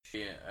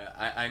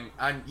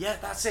And yeah,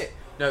 that's it.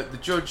 No, the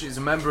judge is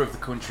a member of the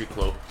country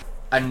club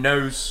and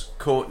knows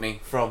Courtney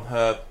from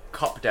her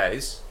cop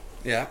days.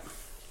 Yeah.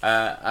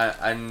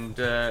 And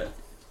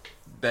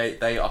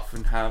they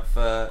often have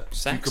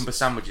cucumber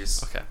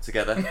sandwiches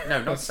together.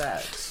 No, not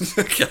sex.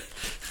 Okay.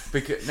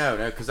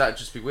 Because that'd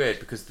just be weird.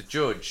 Because the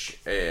judge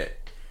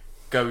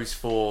goes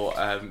for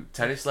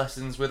tennis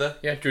lessons with her.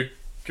 Yeah,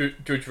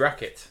 Judge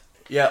Racket.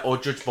 Yeah, or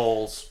Judge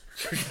Balls.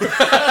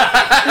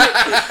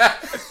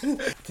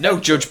 No,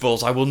 Judge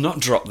Balls, I will not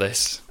drop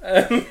this.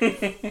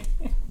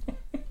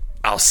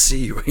 I'll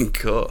see you in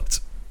court.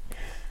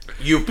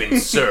 You've been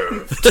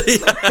served.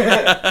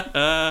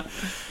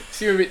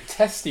 So you're a bit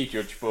testy,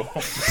 Judge Ball.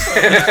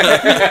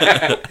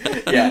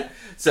 Yeah.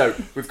 So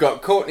we've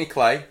got Courtney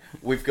Clay,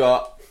 we've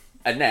got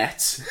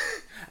Annette,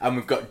 and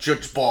we've got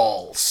Judge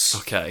Balls.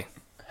 Okay.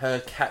 Her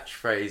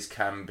catchphrase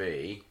can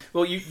be...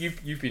 Well,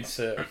 you've been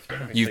served.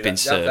 You've been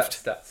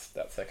served. That's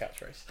her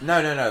catchphrase.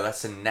 No,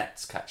 that's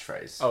Annette's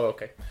catchphrase. Oh,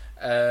 okay.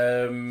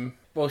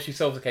 Well, she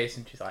solves the case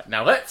and she's like,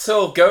 now let's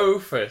all go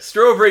for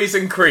strawberries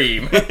and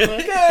cream.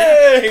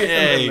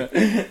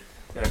 Yay!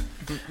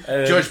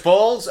 Judge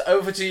Balls,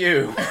 over to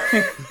you.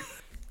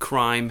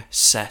 Crime,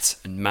 set,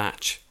 and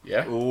match.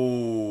 Yeah.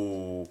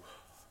 Ooh.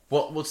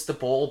 What's the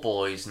ball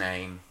boy's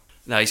name?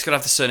 No, he's got to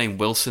have the surname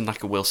Wilson,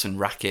 like a Wilson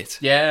racket.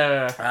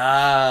 Yeah.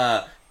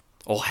 Ah.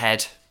 Or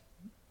Head,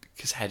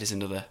 because Head is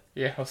another...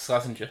 Yeah, or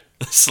Slazenger.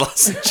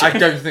 Slazenger. I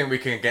don't think we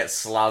can get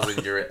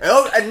Slazenger in.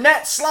 Oh,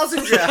 Annette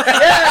Slazenger!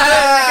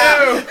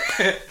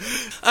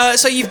 Yeah!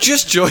 So you've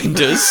just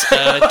joined us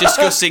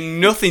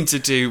discussing nothing to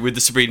do with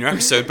the Sabrina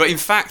episode, but in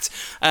fact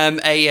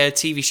a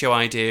TV show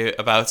idea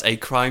about a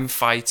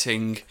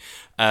crime-fighting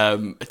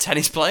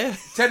tennis player?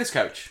 Tennis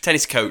coach.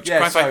 Tennis coach. Yeah,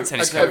 Crime-fighting so-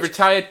 tennis A coach.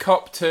 retired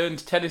cop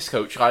turned tennis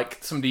coach,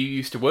 like somebody you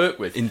used to work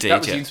with. Indeed,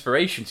 That was yeah. the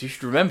inspiration, so you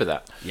should remember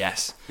that.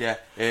 Yes. Yeah.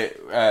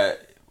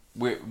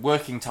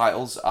 Working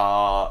titles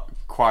are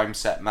Crime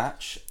Set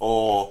Match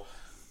or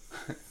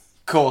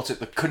Court at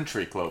the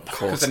Country Club.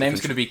 Because the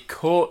name's going to be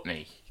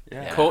Courtney.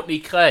 Yeah. Courtney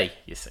Clay,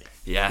 you see.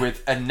 Yeah.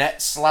 With Annette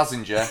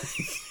Slazenger,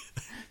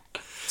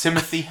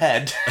 Timothy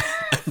Head.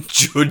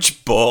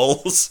 Judge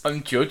Balls.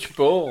 And Judge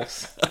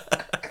Balls.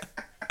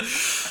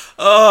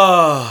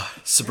 Oh,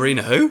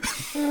 Sabrina who?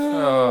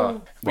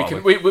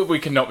 We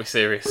cannot be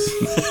serious.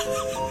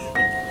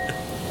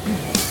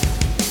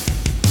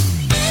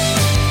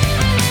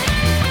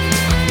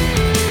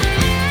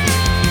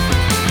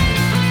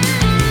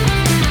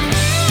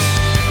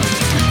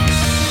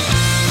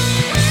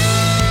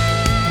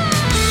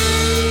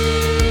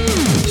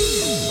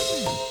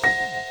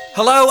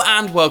 Hello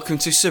and welcome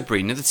to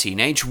Sabrina the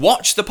Teenage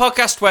Watch, the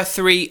podcast where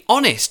three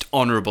honest,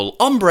 honourable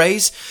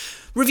hombres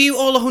review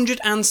all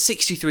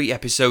 163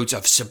 episodes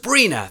of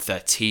Sabrina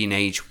the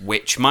Teenage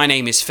Witch. My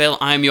name is Phil,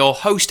 I'm your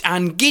host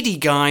and giddy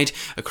guide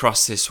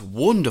across this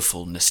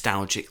wonderful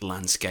nostalgic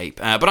landscape.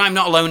 But I'm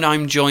not alone,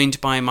 I'm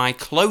joined by my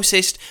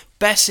closest,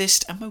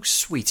 bestest and most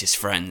sweetest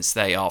friends.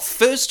 They are,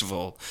 first of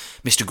all,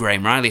 Mr.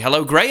 Graham Riley.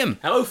 Hello, Graham.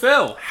 Hello,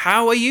 Phil.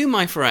 How are you,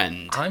 my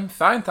friend? I'm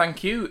fine,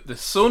 thank you. The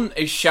sun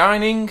is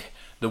shining.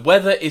 The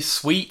weather is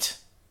sweet.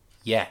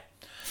 Yeah.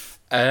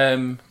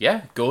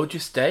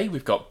 Gorgeous day.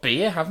 We've got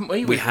beer, haven't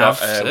we? We have,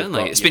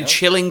 certainly. It's been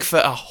chilling for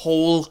a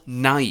whole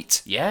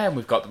night. Yeah, and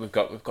we've got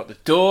the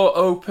door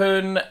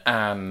open,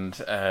 and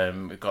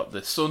we've got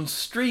the sun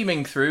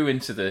streaming through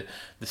into the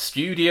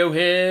studio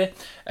here.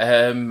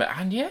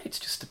 And yeah, it's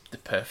just the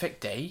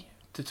perfect day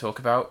to talk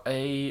about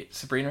a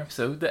Sabrina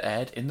episode that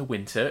aired in the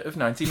winter of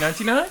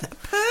 1999.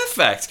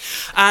 Perfect.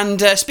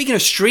 And speaking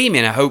of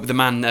streaming, I hope the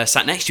man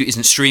sat next to you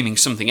isn't streaming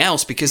something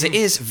else, because it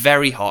is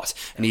very hot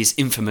and he is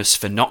infamous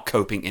for not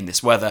coping in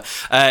this weather.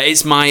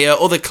 It's my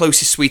other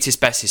closest, sweetest,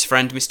 bestest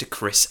friend, Mr.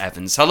 Chris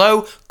Evans.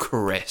 Hello,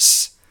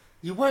 Chris.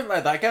 You won't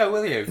let that go,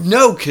 will you?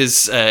 No,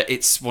 because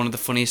it's one of the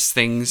funniest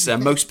things,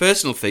 most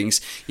personal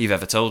things you've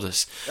ever told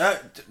us.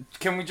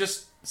 Can we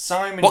just...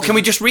 Simon... What, can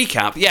we just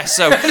recap? Yes,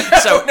 so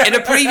in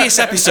a previous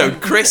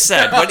episode, Chris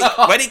said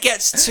when it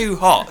gets too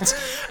hot,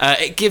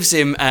 it gives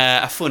him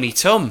a funny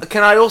tum.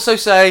 Can I also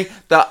say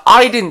that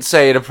I didn't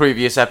say in a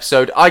previous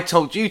episode, I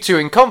told you to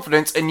in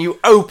confidence and you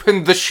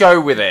opened the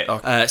show with it.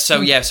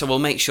 So we'll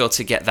make sure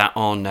to get that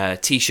on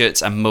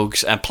t-shirts and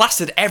mugs and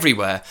plastered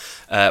everywhere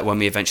when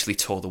we eventually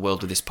tour the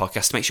world with this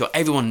podcast, to make sure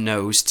everyone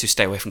knows to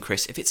stay away from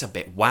Chris if it's a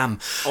bit wham.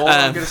 All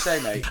I'm going to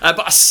say, mate.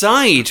 But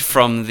aside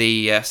from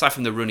the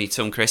runny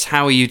tum, Chris,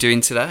 how are you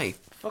doing today?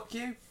 Fuck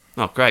you.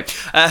 Oh, great.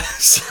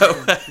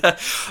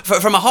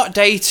 From a hot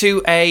day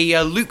to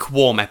a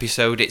lukewarm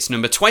episode, it's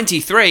number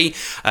 23,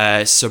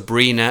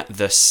 Sabrina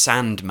the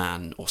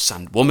Sandman, or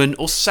Sandwoman,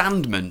 or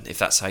Sandman, if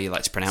that's how you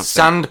like to pronounce it.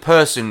 Sand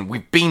person,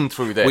 we've been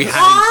through this. We have.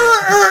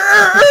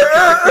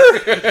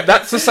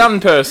 That's a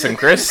sand person,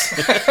 Chris.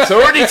 It's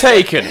already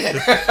taken.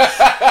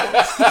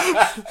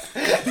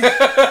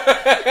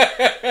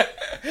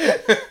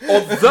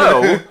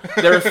 Although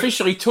they're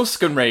officially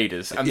Tuscan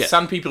Raiders, and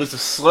Sand People is a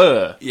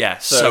slur. Yeah,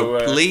 so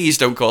please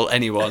don't call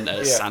anyone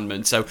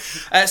Sandman. So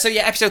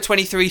episode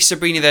 23,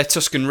 Sabrina the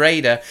Tuscan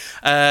Raider.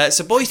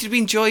 So boys, did we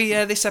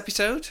enjoy this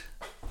episode?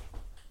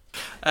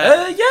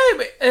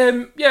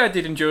 I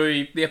did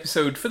enjoy the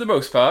episode for the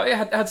most part. It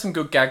had some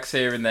good gags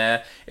here and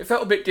there. It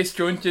felt a bit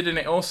disjointed, and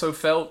it also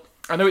felt...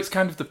 I know it's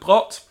kind of the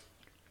plot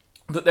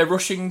that they're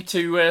rushing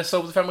to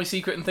solve the family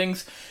secret and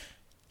things,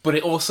 but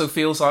it also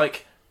feels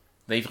like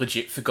they've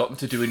legit forgotten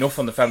to do enough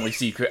on the family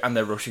secret and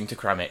they're rushing to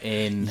cram it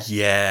in.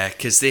 Yeah,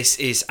 because this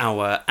is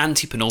our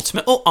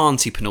anti-penultimate, or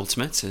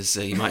auntie-penultimate, as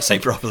you might say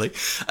properly,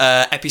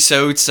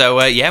 episode. So,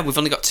 we've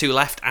only got 2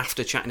 left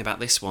after chatting about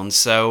this one.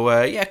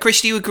 So,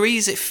 Chris, do you agree?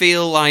 Does it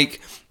feel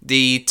like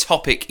the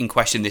topic in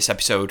question this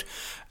episode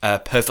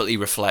perfectly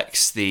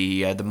reflects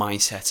the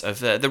mindset of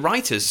the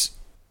writers?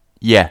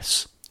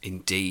 Yes.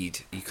 Indeed.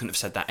 You couldn't have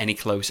said that any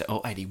closer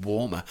or any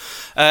warmer.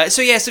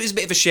 So it was a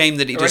bit of a shame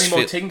that it Or just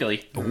any more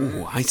tingly.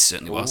 Oh, I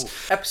certainly was.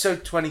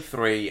 Episode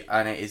 23,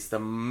 and it is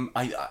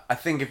I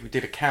think if we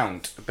did a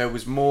count, there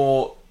was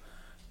more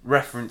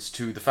reference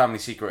to the family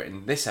secret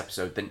in this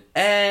episode than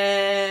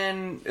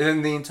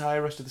the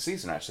entire rest of the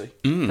season, actually.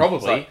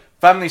 Probably. Like,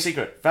 family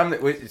secret.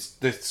 It's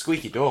the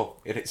squeaky door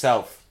in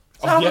itself.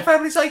 Solve the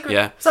family secret.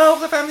 Yeah.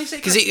 Solve the family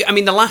secret.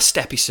 Because the last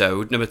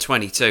episode, number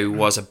 22,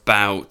 was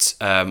about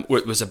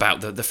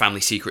the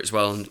family secret as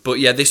well. But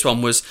this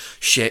one was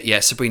shit.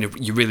 Yeah, Sabrina,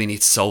 you really need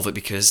to solve it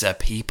because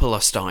people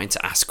are starting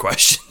to ask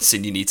questions,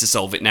 and you need to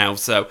solve it now.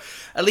 So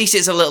at least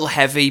it's a little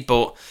heavy.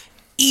 But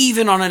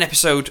even on an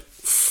episode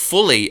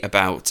fully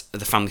about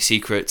the family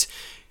secret,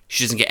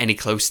 she doesn't get any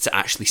closer to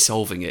actually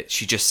solving it.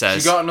 She just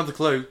says she got another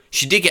clue.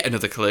 She did get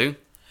another clue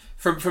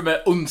from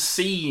an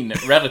unseen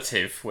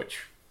relative,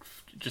 which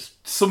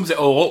just sums it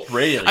all up,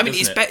 really. I mean,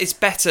 it's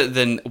better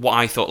than what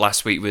I thought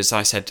last week was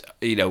I said,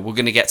 we're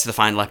going to get to the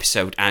final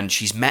episode and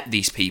she's met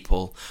these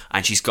people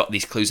and she's got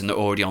these clues and they're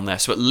already on there.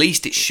 So at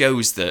least it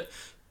shows that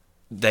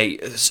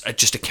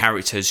just a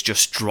character has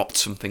just dropped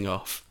something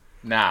off.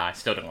 Nah, I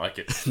still don't like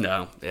it.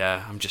 No,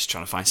 yeah, I'm just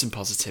trying to find some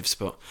positives,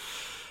 but...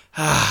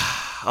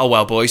 oh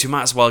well, boys, we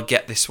might as well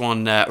get this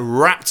one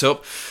wrapped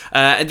up.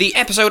 The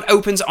episode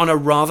opens on a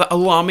rather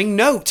alarming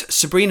note.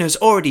 Sabrina has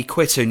already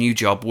quit her new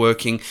job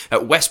working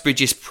at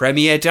Westbridge's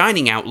premier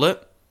dining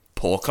outlet,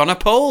 Pork on a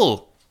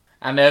Pole.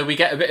 And we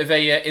get a bit of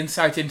a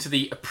insight into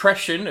the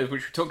oppression, of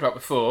which we talked about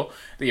before,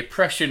 the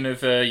oppression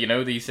of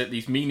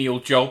these menial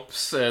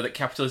jobs that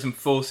capitalism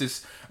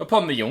forces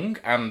upon the young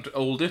and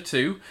older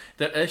too.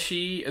 That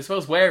she, as well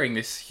as wearing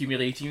this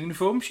humiliating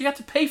uniform, she had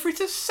to pay for it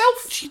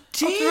herself. She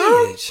Out of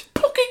her own did.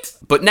 pocket.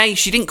 But nay,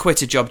 she didn't quit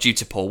her job due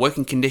to poor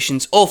working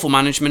conditions, awful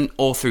management,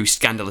 or through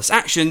scandalous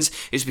actions.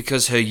 It's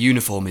because her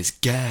uniform is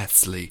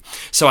ghastly.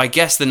 So I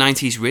guess the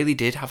 90s really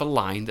did have a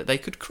line that they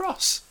could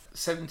cross.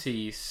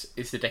 70s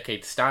is the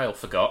decade style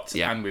forgot,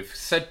 Yeah. and we've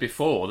said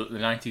before that the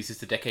 90s is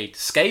the decade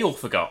scale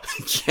forgot.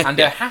 And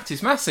her hat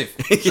is massive.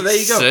 So there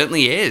you go. It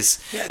certainly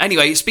is. Yeah.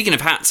 Anyway, speaking of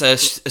hats,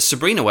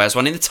 Sabrina wears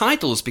one in the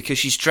titles because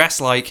she's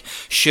dressed like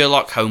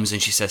Sherlock Holmes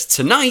and she says,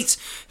 "Tonight,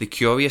 the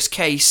curious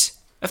case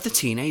of the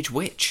teenage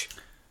witch."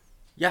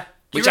 Yeah.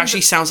 Which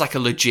actually sounds like a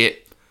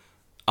legit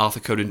Arthur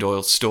Conan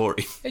Doyle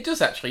story. It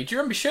does actually. Do you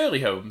remember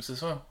Shirley Holmes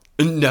as well?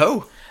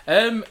 No.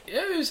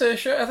 It was a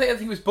show. I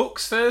think it was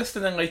books first,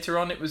 and then later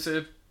on it was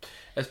a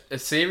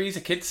series,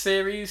 a kids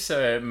series.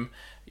 A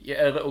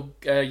little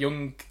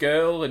young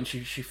girl, and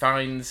she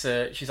finds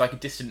she's like a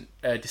distant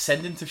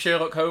descendant of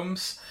Sherlock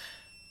Holmes.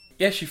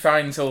 Yeah, she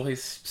finds all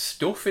his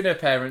stuff in her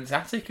parents'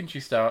 attic, and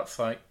she starts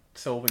like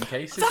solving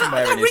cases. And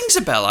That rings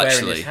a bell, wearing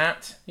actually. his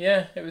hat.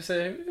 Yeah, it was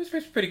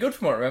pretty good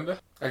from what I remember.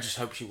 I just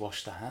hope she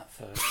washed the hat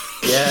first.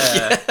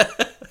 Yeah.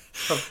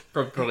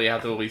 Probably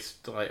had all these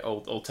like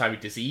old timey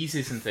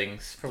diseases and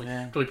things.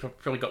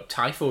 Probably got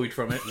typhoid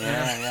from it.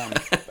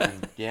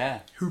 Yeah.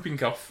 Whooping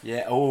cough.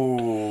 Yeah.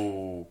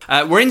 Oh.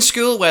 We're in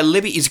school where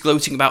Libby is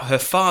gloating about her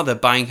father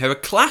buying her a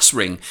class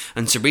ring,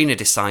 and Sabrina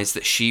decides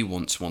that she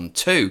wants one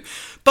too.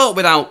 But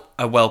without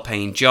a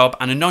well-paying job,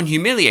 and a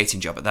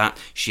non-humiliating job at that,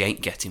 she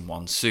ain't getting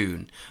one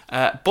soon.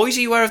 Boys,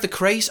 are you aware of the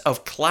craze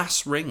of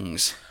class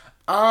rings?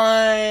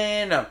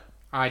 I know.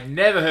 I'd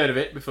never heard of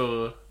it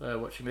before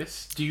watching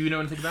this. Do you know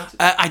anything about it?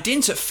 I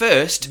didn't at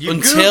first You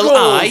until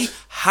Googled.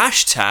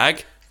 I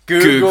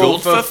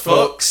Googled for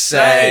fuck's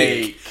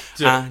sake.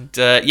 And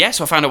so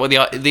I found out what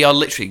they are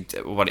literally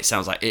what it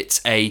sounds like.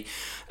 It's an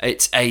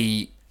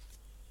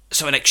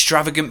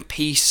extravagant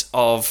piece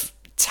of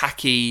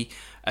tacky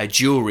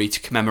jewellery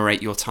to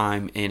commemorate your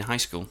time in high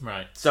school.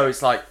 Right. So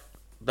it's like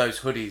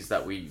those hoodies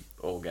that we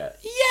all get.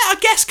 Yeah, I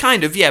guess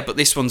kind of, yeah, but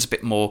this one's a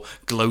bit more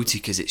gloaty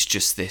because it's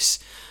just this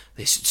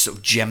sort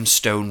of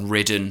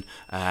gemstone-ridden,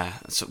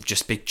 sort of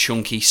just big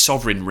chunky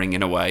sovereign ring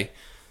in a way.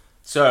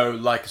 So,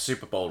 like a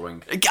Super Bowl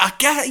ring. I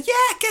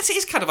guess it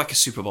is kind of like a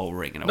Super Bowl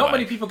ring in a way. Not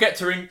many people get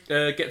to win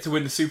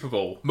the Super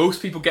Bowl.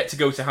 Most people get to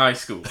go to high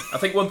school. I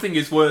think one thing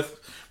is more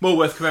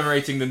worth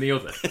commemorating than the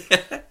other.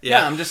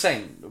 Yeah, I'm just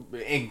saying,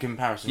 in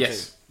comparison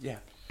Yes. to... Yeah.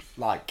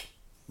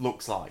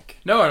 Looks like.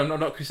 No, I'm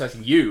not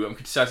criticising you. I'm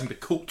criticising the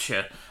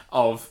culture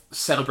of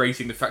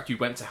celebrating the fact you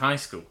went to high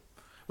school.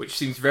 which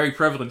seems very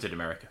prevalent in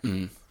America.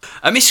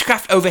 Mr.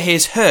 Kraft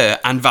overhears her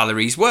and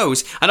Valerie's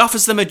woes and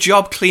offers them a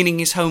job cleaning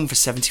his home for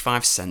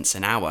 75 cents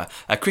an hour.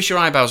 Chris, your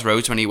eyebrows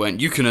rose when he went,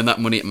 "You can earn that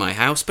money at my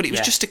house," but it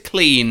was just to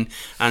clean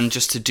and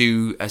just to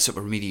do sort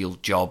of remedial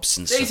jobs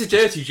and stuff. It's a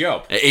dirty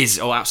job. It is,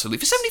 oh, absolutely.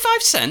 For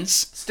 75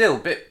 cents? Still,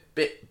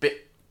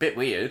 bit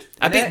weird.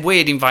 A bit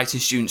weird inviting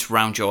students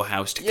round your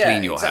house to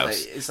clean your exactly.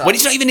 house. It's When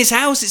it's not even his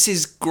house, it's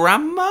his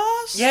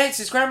grandma's? Yeah, it's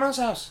his grandma's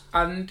house.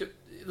 And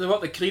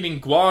they're cleaning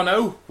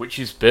guano, which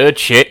is bird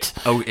shit,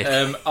 Oh,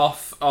 yeah.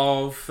 off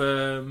of...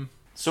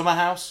 Summer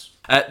house.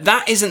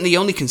 That isn't the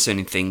only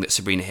concerning thing that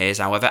Sabrina hears,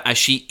 however, as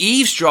she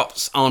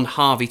eavesdrops on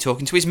Harvey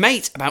talking to his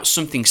mate about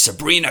something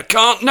Sabrina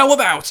can't know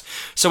about.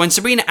 So when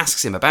Sabrina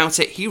asks him about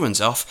it, he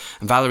runs off,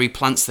 and Valerie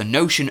plants the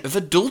notion of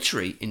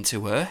adultery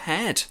into her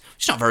head.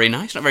 It's not very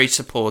nice, not very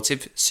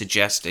supportive,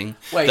 suggesting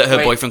that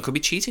her boyfriend could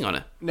be cheating on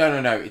her. No.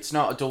 It's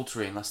not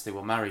adultery unless they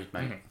were married,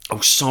 mate. Oh,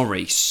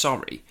 sorry.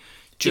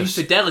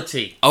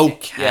 Infidelity.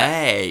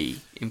 Okay.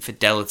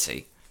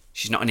 Infidelity.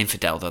 She's not an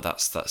infidel, though.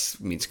 That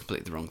means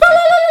completely the wrong thing.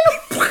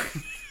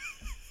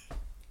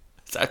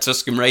 Is that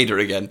Tusken Raider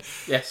again?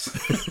 Yes.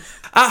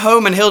 At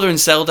home, and Hilda and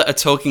Zelda are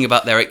talking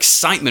about their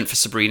excitement for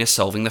Sabrina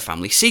solving the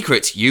family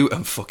secret. You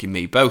and fucking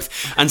me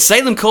both. And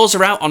Salem calls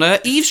her out on her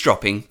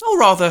eavesdropping, or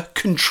rather,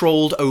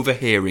 controlled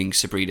overhearing,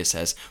 Sabrina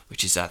says,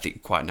 which is, I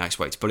think, quite a nice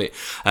way to put it.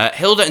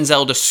 Hilda and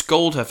Zelda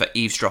scold her for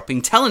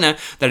eavesdropping, telling her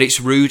that it's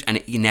rude and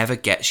it never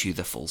gets you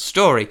the full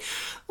story.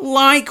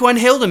 Like when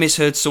Hilda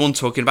misheard someone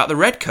talking about the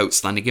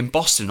Redcoats landing in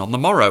Boston on the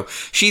morrow.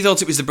 She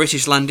thought it was the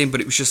British landing, but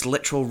it was just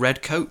literal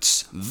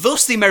redcoats.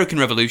 Thus the American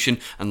Revolution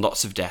and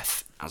lots of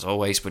death, as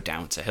always, were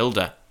down to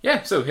Hilda.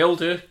 Yeah, so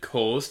Hilda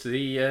caused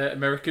the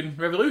American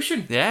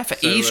Revolution. Yeah, for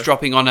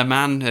eavesdropping on a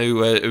man who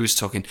was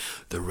talking,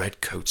 the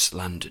Redcoats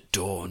land at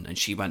dawn. And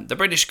she went, the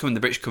British coming.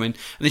 And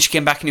then she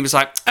came back and he was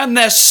like, and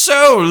they're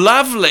so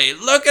lovely.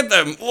 Look at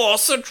them. Oh,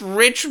 such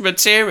rich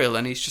material.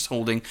 And he's just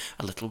holding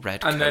a little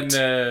red coat. And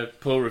then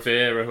Paul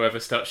Revere or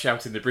whoever starts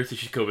shouting, the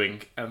British are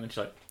coming. And then she's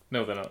like,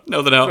 no, they're not.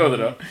 No, they're not. No,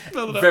 they're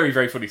not. Very,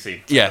 very funny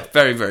scene. Yeah,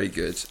 very, very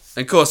good.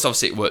 And of course,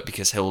 obviously, it worked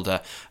because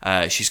Hilda,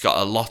 she's got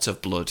a lot of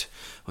blood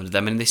under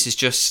them, and this is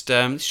just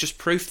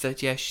proof that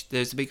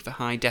there's a big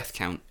high death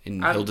count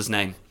in Hilda's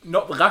name.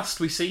 Not the last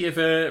we see of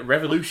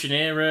Revolution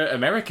era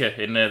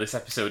America in this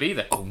episode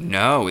either. Oh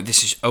no,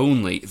 this is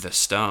only the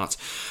start.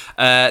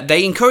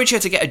 They encourage her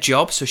to get a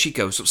job, so she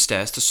goes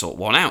upstairs to sort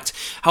one out.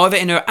 However,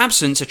 in her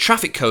absence, a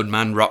traffic code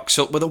man rocks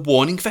up with a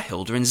warning for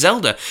Hilda and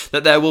Zelda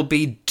that there will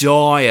be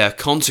dire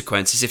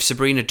consequences if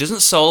Sabrina doesn't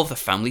solve the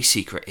family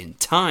secret in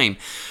time.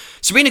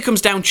 Sabrina comes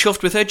down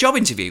chuffed with her job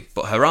interview,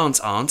 but her aunts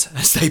aren't,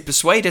 as they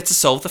persuade her to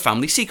solve the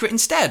family secret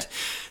instead.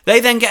 They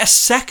then get a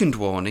second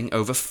warning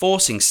over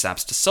forcing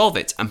Sabs to solve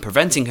it and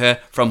preventing her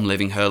from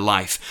living her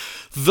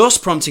life, thus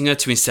prompting her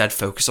to instead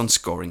focus on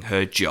scoring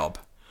her job.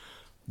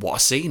 What a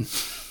scene.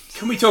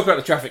 Can we talk about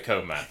the traffic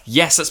cone man?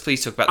 Yes, let's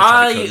please talk about the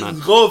traffic cone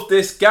man. I love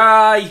this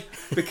guy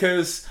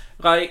because,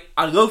 I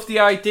love the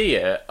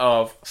idea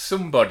of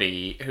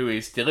somebody who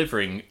is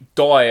delivering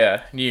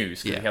dire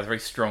news because he has a very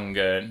strong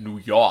New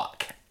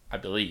York, I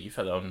believe,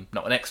 although I'm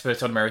not an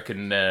expert on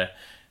American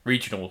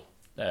regional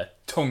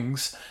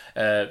tongues.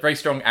 Very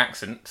strong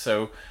accent,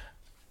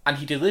 and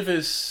he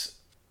delivers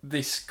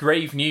this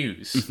grave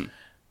news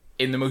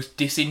in the most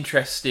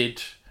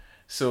disinterested,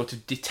 sort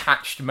of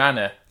detached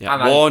manner.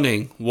 Yeah.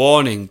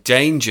 Warning,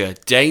 danger.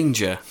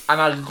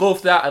 And I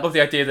love that. I love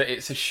the idea that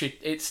it's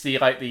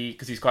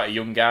because he's quite a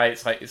young guy.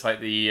 It's like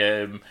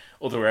the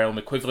other realm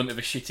equivalent of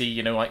a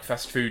shitty,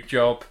 fast food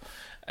job,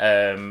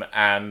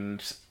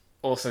 and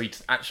also, he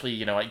actually,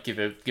 give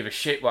a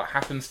shit what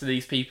happens to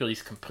these people.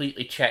 He's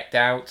completely checked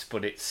out,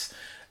 but it's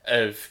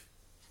of,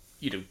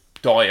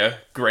 dire,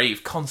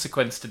 grave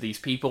consequence to these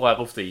people. I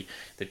love the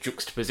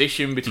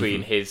juxtaposition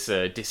between his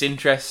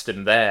disinterest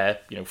and their,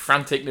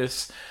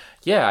 franticness.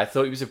 Yeah, I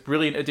thought he was a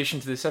brilliant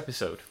addition to this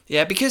episode.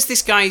 Yeah, because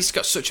this guy's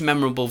got such a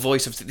memorable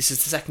voice. This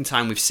is the second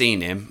time we've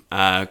seen him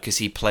because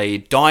he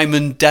played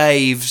Diamond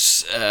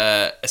Dave's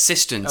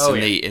assistant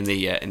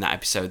in that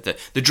episode,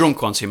 the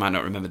drunk one, so you might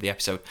not remember the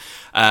episode.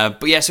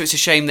 But yeah, so it's a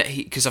shame that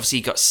because obviously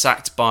he got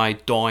sacked by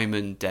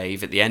Diamond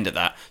Dave at the end of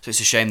that, so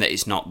it's a shame that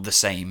it's not the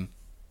same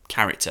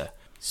character.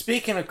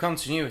 Speaking of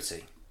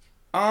continuity,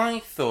 I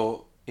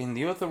thought in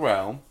the other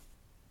realm,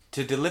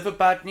 to deliver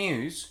bad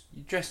news,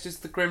 you dressed as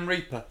the Grim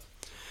Reaper.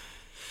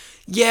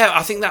 Yeah,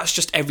 I think that's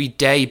just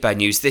everyday bad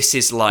news. This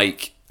is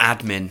like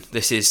admin.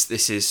 This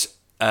is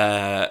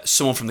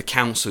someone from the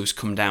council who's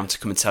come down to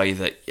come and tell you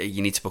that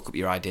you need to book up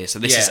your idea. So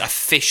this is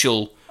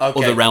official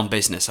other realm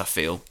business, I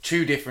feel.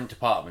 Two different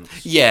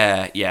departments.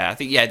 Yeah.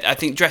 I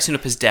think dressing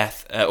up as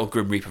Death, or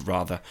Grim Reaper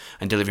rather,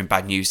 and delivering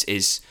bad news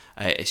is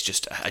it's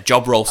just a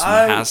job role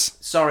someone has.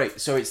 Sorry,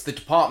 so it's the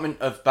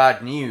Department of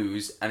Bad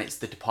News and it's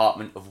the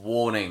Department of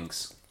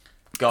Warnings.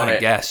 Got it. I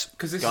guess.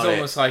 Because this is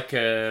almost like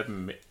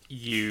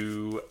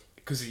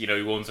because he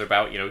warns her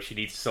about she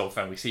needs to solve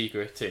family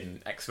secret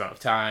in X amount of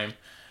time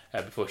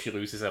before she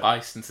loses her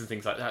license and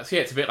things like that. So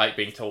yeah, it's a bit like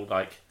being told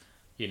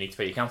you need to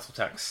pay your council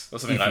tax or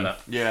something like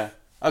that. Yeah.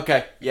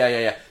 Okay,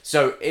 yeah.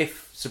 So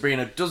if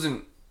Sabrina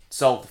doesn't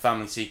solve the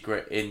family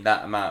secret in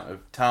that amount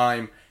of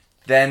time,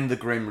 then the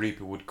Grim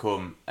Reaper would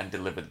come and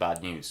deliver the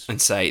bad news.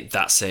 And say,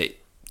 that's it,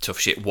 tough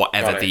shit,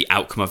 whatever Got it. the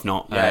outcome of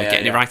not Yeah,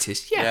 getting yeah. it right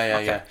is.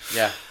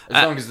 Yeah.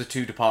 As long as the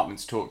two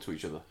departments talk to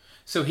each other.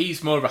 So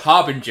he's more of a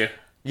harbinger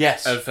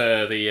Yes. of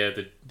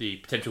the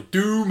potential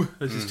doom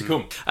that is to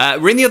come.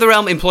 We're in the Other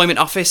Realm employment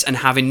office, and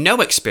having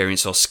no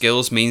experience or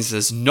skills means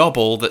there's knob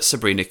all that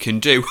Sabrina can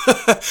do,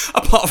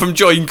 apart from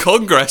join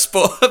Congress,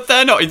 but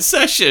they're not in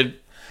session.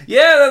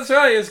 Yeah, that's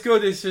right. It's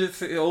good. It's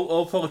just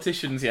all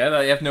politicians. Yeah,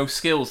 they have no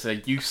skills. They're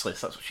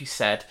useless. That's what she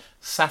said.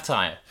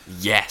 Satire.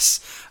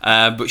 Yes,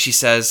 but she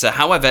says,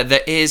 however,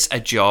 there is a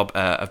job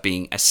of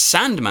being a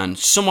sandman,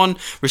 someone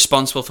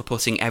responsible for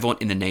putting everyone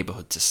in the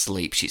neighbourhood to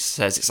sleep. She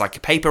says it's like a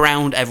paper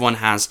round, everyone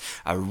has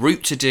a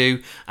route to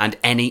do, and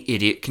any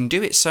idiot can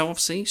do it. So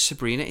obviously,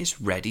 Sabrina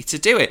is ready to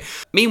do it.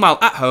 Meanwhile,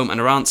 at home,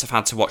 and her aunts have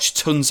had to watch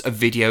tons of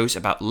videos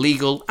about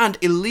legal and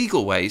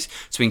illegal ways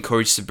to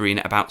encourage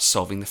Sabrina about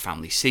solving the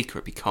family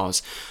secret,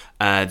 because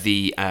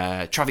the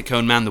traffic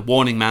cone man, the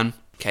warning man,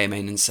 came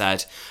in and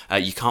said,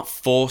 you can't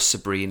force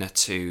Sabrina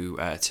to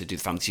do the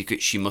family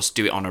secret. She must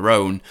do it on her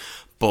own.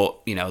 But,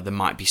 you know, there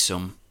might be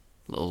some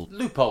little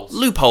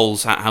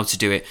loopholes how to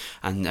do it.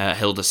 And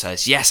Hilda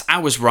says, yes, I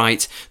was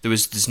right.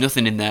 There's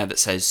nothing in there that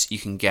says you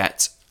can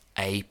get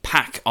a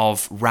pack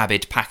of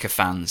rabid Packer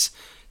fans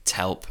to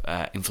help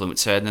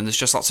influence her. And then there's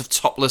just lots of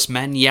topless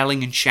men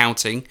yelling and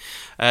shouting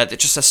that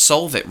just says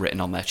solve it written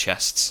on their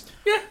chests.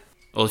 Yeah.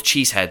 Or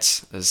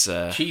cheeseheads. As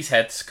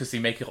Cheeseheads, because they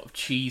make a lot of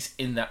cheese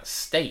in that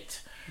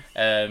state.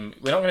 We're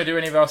not going to do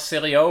any of our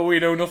silly, we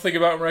know nothing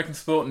about American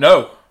sport.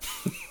 No.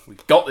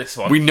 We've got this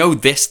one. we know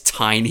this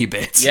tiny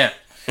bit. Yeah.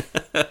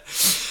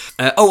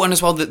 And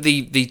as well, that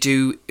they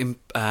do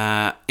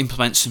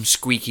implement some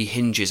squeaky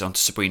hinges onto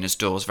Sabrina's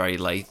doors very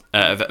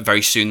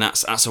soon.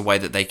 That's a way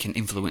that they can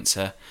influence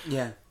her.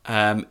 Yeah.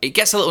 It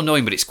gets a little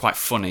annoying, but it's quite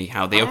funny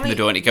how they open the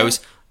door and it goes,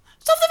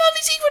 "Stop the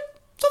family secret!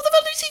 Stop the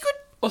family secret!"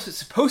 Also, it's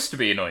supposed to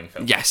be annoying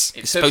film. Yes,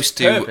 It it's serves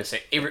supposed its to-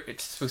 purpose.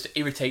 It's supposed to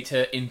irritate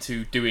her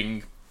into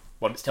doing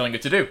what it's telling her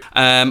to do.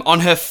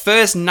 On her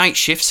first night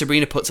shift,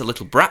 Sabrina puts a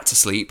little brat to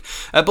sleep,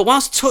 but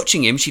whilst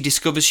touching him, she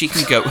discovers she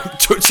can go.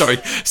 Sorry.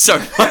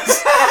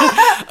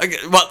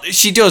 Well,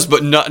 she does,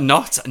 but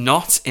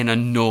not in a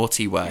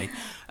naughty way.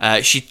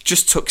 She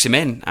just tucks him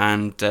in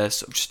and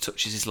sort of just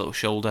touches his little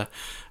shoulder,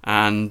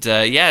 and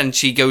and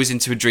she goes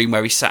into a dream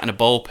where he's sat in a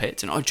ball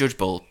pit, not a judge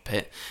ball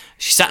pit.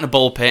 She sat in a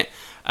ball pit.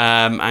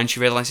 And she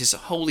realises,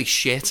 holy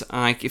shit!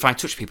 If I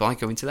touch people, I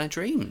go into their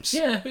dreams.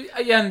 Yeah,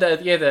 and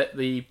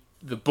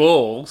the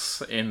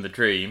balls in the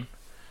dream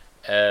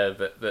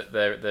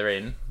that they're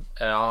in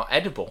are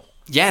edible.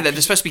 Yeah, they're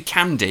supposed to be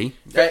candy.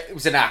 It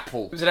was an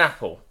apple. It was an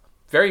apple.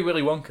 Very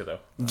Willy Wonka, though.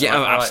 Yeah, I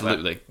like that.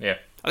 absolutely. Yeah.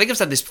 I think I've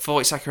said this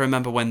before. It's like I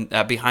remember when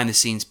behind the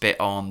scenes bit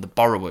on The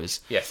Borrowers.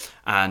 Yes.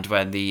 And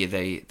when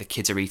the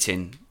kids are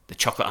eating the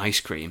chocolate ice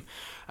cream,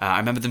 I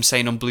remember them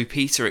saying on Blue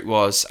Peter it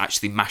was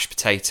actually mashed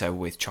potato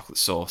with chocolate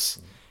sauce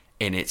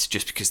in it,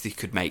 just because they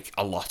could make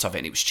a lot of it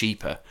and it was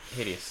cheaper.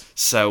 Hideous.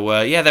 So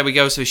there we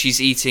go. So she's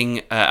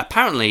eating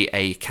apparently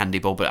a candy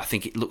ball, but I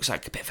think it looks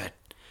like a bit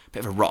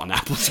of a rotten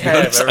apple. To be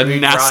honest. A very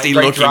nasty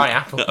dry, very looking, dry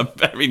apple. a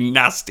very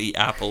nasty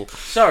apple.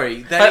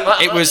 Sorry,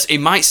 It was. It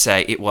might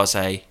say it was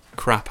a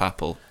crap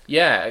apple.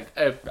 Yeah,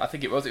 I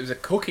think it was. It was a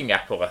cooking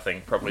apple, I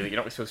think, probably, that you're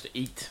not really supposed to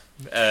eat.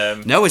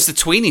 No, as the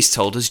tweenies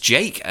told us,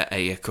 Jake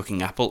ate a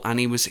cooking apple and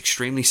he was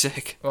extremely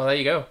sick. Well, there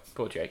you go.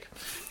 Poor Jake.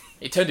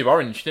 It turned him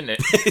orange, didn't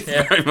it?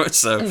 Yeah. Very much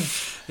so.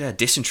 Yeah,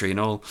 dysentery and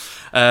all.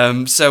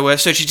 So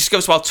she just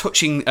goes while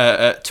touching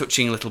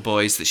little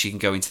boys that she can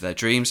go into their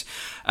dreams.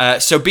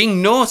 So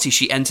being naughty,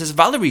 she enters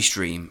Valerie's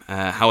dream.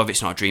 However,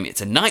 it's not a dream,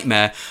 it's a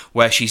nightmare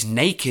where she's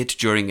naked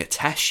during a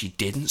test she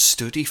didn't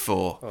study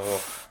for.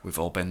 Oh. We've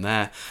all been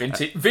there.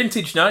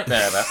 Vintage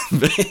nightmare, that.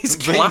 It's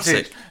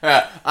classic.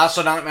 That's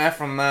a nightmare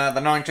from the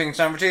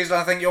 1970s,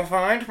 I think you'll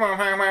find.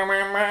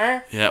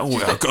 Yeah,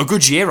 a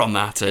good year on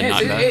that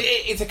nightmare.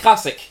 It's a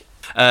classic.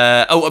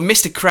 And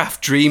Mr.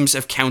 Kraft dreams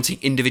of counting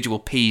individual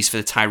peas for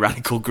the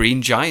tyrannical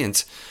Green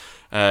Giant.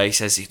 He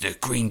says the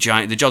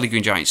Jolly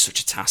Green Giant is such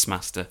a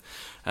taskmaster.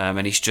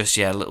 And he's just,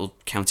 little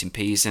counting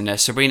peas. And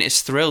Sabrina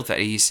is thrilled that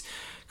he's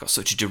got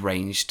such a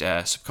deranged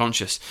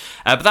subconscious.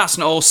 But that's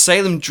not all.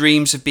 Salem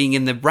dreams of being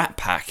in the Rat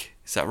Pack.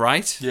 Is that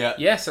right? Yeah.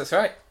 Yes, that's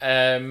right.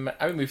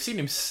 We've seen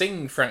him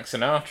sing Frank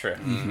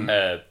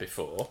Sinatra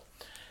before.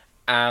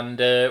 And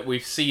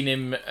we've seen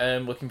him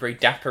looking very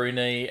dapper in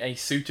a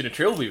suit and a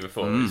trilby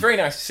before. It's very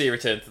nice to see a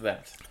return to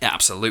that. Yeah,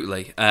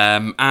 absolutely.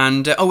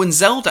 And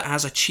Zelda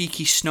has a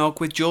cheeky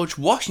snog with George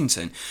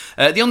Washington.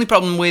 The only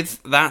problem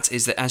with that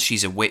is that as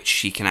she's a witch,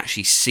 she can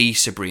actually see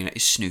Sabrina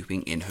is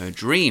snooping in her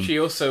dream. She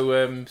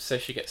also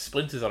says she gets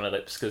splinters on her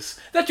lips because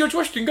that George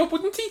Washington got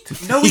wooden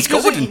teeth. No, He's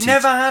got wooden he teeth.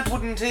 never had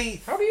wooden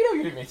teeth. How do you know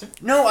you didn't meet him?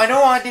 No, I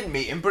know I didn't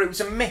meet him, but it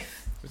was a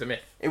myth. It was a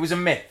myth. It was a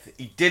myth.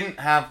 He didn't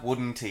have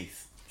wooden teeth.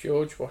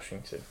 George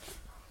Washington.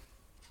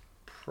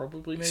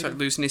 probably, maybe.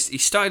 He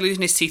started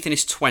losing his teeth in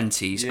his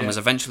 20s Yeah. and was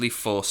eventually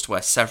forced to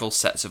wear several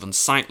sets of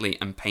unsightly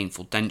and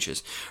painful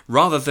dentures.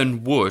 Rather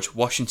than wood,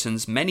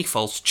 Washington's many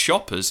false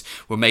choppers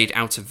were made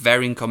out of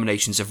varying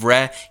combinations of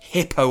rare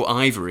hippo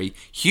ivory,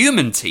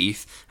 human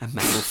teeth, and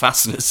metal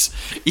fasteners.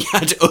 He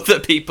had other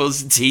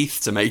people's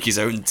teeth to make his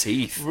own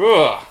teeth.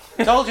 Ugh.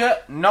 Told you,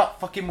 not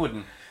fucking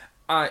wooden.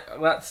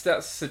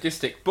 That's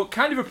sadistic, but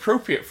kind of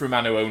appropriate for a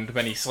man who owned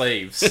many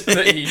slaves,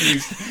 that he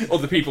used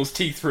other people's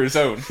teeth for his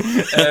own.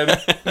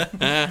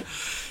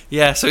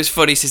 Yeah, so it's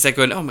funny since they're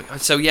going, oh my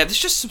god. So yeah, there's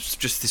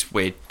just this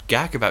weird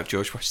gag about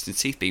George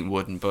Washington's teeth being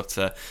wooden, but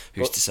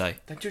who's to say?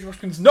 That George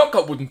Washington's not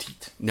got wooden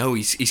teeth. No,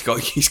 he's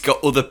got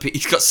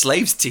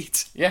slaves'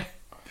 teeth. Yeah.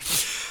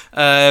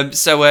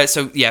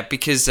 So yeah,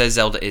 because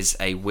Zelda is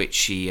a witch,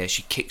 she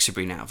kicks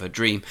Sabrina out of her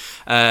dream.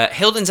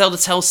 Hilda and Zelda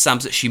tells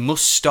Sams that she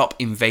must stop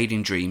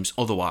invading dreams,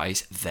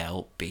 otherwise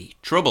there'll be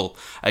trouble.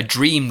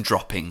 Dream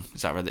dropping,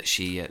 is that right? That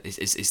she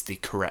is the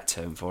correct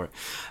term for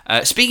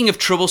it. Speaking of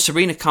trouble,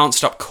 Sabrina can't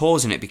stop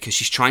causing it because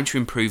she's trying to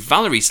improve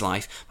Valerie's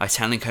life by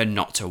telling her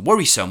not to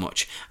worry so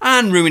much,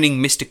 and ruining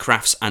Mr.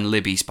 Crafts and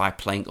Libby's by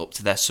playing up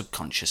to their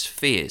subconscious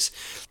fears.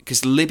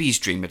 Because Libby's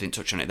dream, I didn't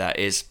touch on it there,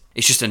 is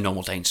it's just a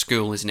normal day in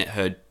school, isn't it?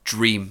 Her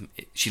dream,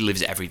 she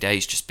lives it every day,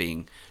 is just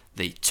being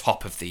the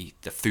top of the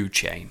food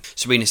chain.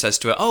 Sabrina says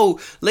to her, oh,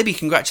 Libby,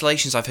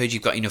 congratulations, I've heard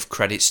you've got enough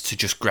credits to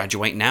just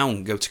graduate now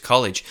and go to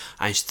college.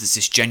 And there's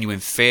this genuine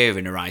fear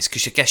in her eyes,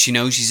 because I guess she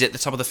knows she's at the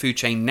top of the food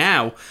chain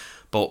now,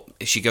 but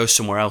if she goes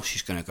somewhere else,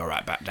 she's going to go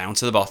right back down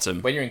to the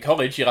bottom. When you're in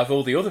college, you'll have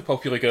all the other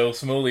popular girls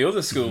from all the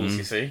other schools,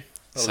 you see.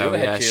 All the So other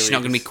head yeah, she's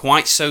not going to be cheerleaders.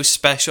 quite so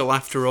special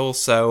after all.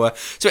 So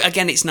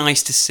again, it's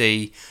nice to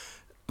see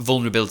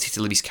vulnerability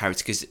to Libby's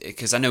character,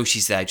 because I know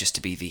she's there just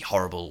to be the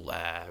horrible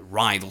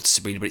rival to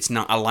Sabrina, but it's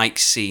not. I like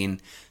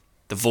seeing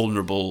the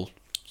vulnerable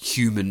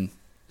human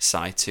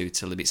side to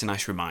Libby. It's a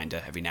nice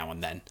reminder every now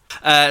and then.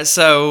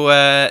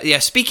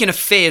 Speaking of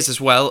fears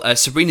as well,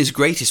 Sabrina's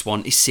greatest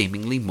one is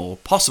seemingly more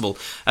possible,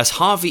 as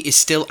Harvey is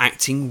still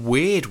acting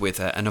weird with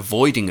her and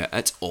avoiding her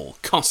at all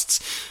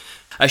costs.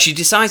 She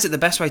decides that the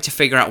best way to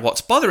figure out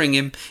what's bothering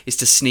him is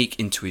to sneak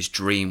into his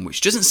dream,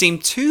 which doesn't seem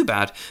too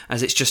bad,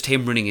 as it's just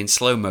him running in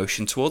slow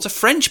motion towards a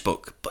French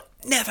book, but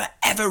never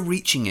ever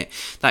reaching it.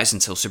 That is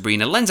until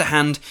Sabrina lends a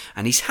hand,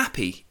 and he's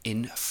happy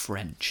in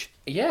French.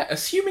 Yeah,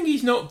 assuming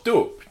he's not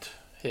dubbed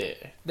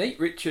here. Nate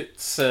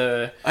Richards'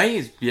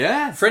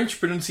 Yeah. French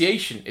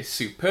pronunciation is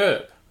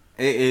superb.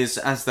 It is,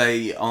 as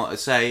they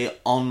say,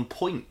 on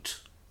point.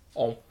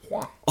 En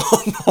point.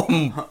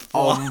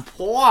 On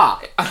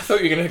point. I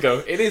thought you were going to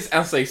go, it is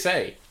as they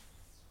say.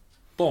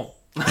 Bon.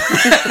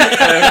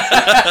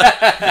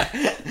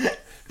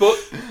 But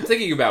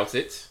thinking about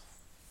it,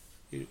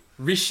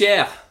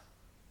 Richard.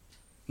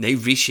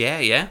 Nate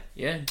Richard, yeah?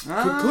 Yeah.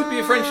 Could be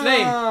a French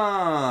name.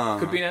 Ah.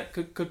 Could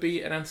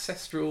be an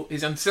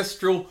his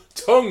ancestral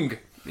tongue.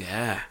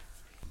 Yeah.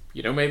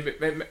 You know,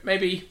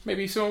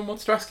 maybe someone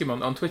wants to ask him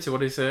on Twitter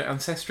what his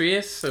ancestry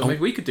is, so maybe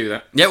we could do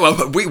that. Yeah,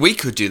 well, we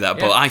could do that,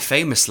 but Yeah. I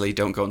famously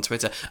don't go on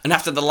Twitter. And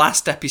after the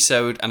last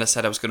episode, and I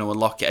said I was going to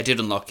unlock it, I did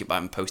unlock it, but I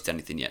haven't posted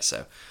anything yet,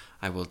 so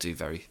I will do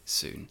very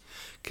soon.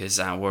 Because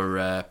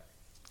our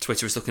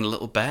Twitter is looking a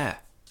little bare.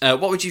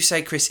 What would you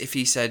say, Chris, if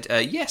he said,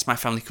 yes, my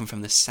family come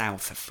from the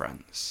south of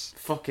France?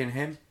 Fucking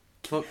him.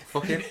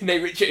 Fuck him.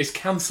 Nate Richard is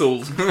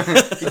cancelled,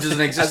 He doesn't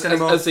exist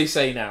anymore. as they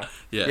say now.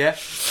 Yeah.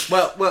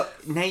 Well,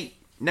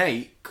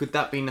 Nate, could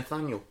that be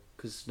Nathaniel?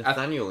 Because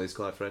Nathaniel is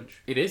quite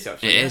French. It is,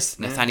 actually. It yeah. is.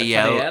 Nathaniel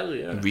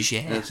yeah.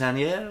 Richard.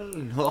 Nathaniel.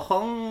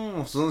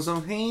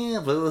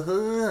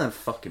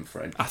 Fucking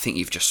French. I think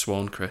you've just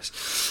sworn, Chris.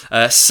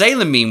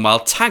 Salem, meanwhile,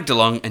 tagged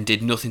along and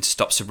did nothing to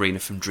stop Sabrina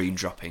from dream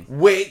dropping.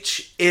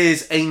 Which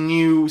is a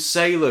new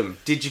Salem.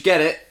 Did you get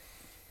it?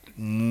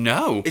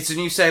 No. It's a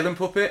new Salem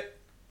puppet.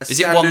 Is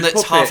it one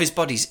that's half his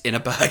body's in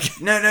a bag?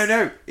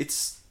 No.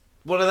 It's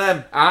one of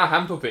them.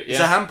 Hand puppet, yeah.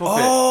 It's a hand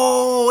puppet.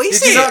 Oh, is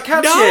Did it? you not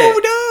catch no,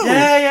 it? No.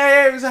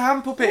 Yeah. It was a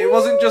hand puppet. It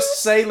wasn't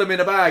just Salem in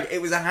a bag.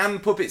 It was a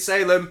hand puppet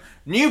Salem.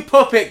 New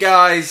puppet,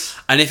 guys.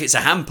 And if it's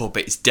a hand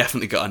puppet, it's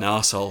definitely got an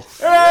arsehole.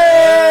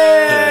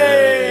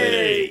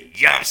 Hey!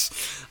 Yes.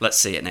 Let's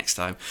see it next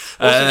time.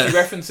 Also, she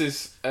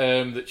references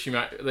that you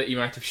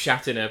might have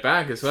shat in her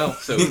bag as well.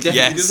 So he definitely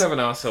Yes. does have an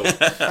arsehole.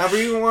 Have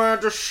you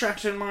just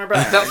shat in my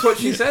bag? That's what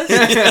she says.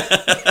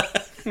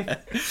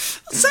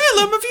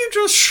 Salem, have you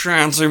just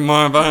shat in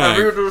my Have bag?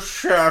 you just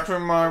shat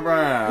in my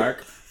bag?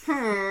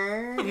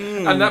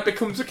 And that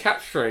becomes a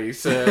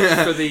catchphrase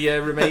for the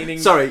remaining.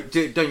 Sorry,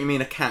 don't you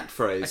mean a cat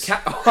phrase?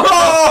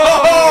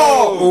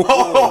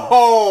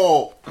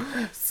 Oh!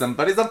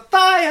 Somebody's on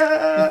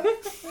fire!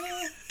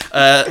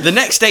 The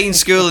next day in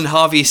school, and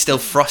Harvey is still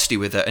frosty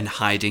with her and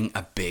hiding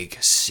a big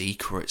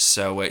secret.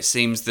 So it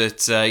seems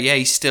that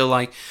he's still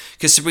like,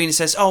 because Sabrina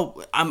says,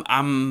 "Oh,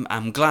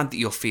 I'm glad that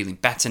you're feeling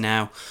better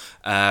now.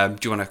 Do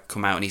you want to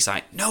come out?" And he's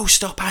like, "No,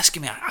 stop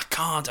asking me. I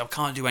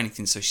can't do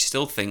anything." So she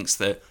still thinks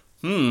that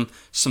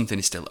something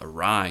is still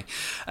awry.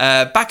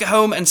 Back at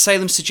home, and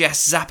Salem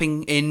suggests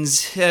zapping in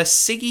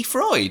Siggy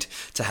Freud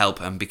to help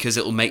him because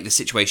it'll make the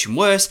situation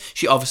worse.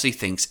 She obviously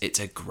thinks it's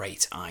a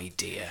great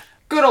idea.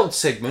 Good old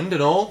Sigmund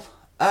and all.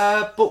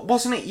 But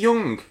wasn't it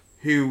Jung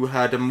who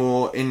had a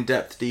more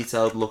in-depth,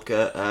 detailed look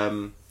at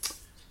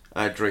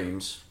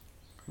dreams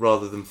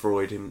rather than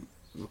Freud?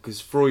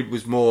 Because Freud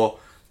was more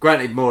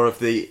of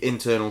the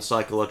internal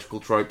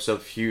psychological tropes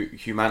of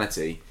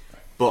humanity.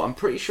 But I'm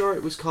pretty sure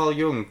it was Carl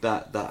Jung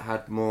that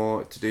had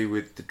more to do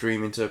with the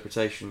dream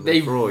interpretation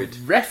than Freud.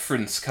 They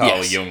reference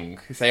Carl Jung.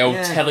 They say,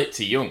 tell it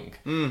to Jung.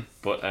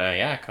 But,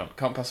 I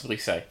can't possibly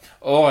say.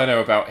 All I know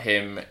about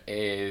him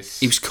is...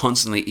 He was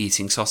constantly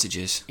eating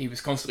sausages.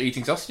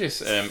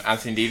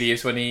 As indeed he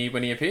is when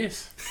he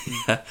appears.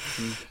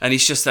 And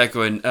he's just there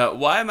going,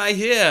 why am I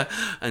here?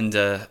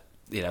 And...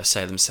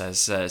 Salem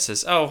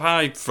says, oh,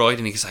 hi, Freud.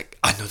 And he's like,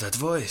 I know that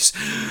voice.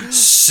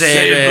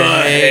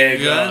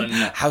 Sagan.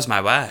 How's my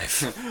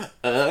wife?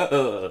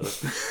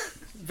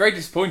 Very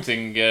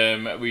disappointing.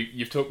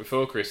 You've talked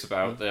before, Chris,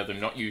 about them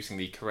not using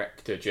the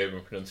correct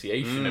German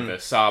pronunciation of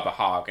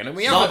Saberhagen. And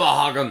we have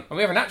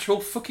an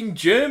actual fucking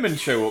German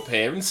show up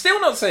here and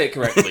still not say it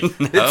correctly.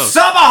 It's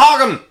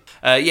Saberhagen!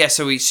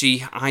 So she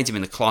hides him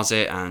in the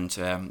closet, and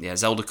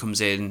Zelda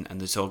comes in,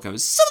 and they're talking,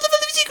 Zelda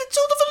family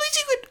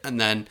secret! And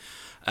then...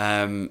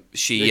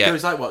 It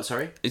goes like what,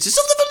 sorry? It's a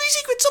solve the family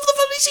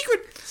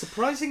secret.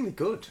 Surprisingly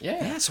good.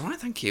 Yeah, it's alright,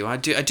 thank you. I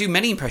do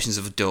many impressions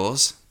of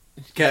doors.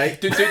 Okay.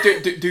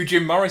 Do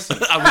Jim Morrison.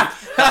 That's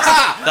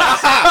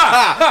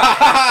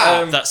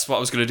what I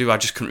was going to do, I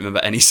just couldn't remember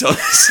any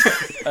songs.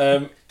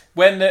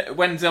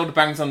 When Zelda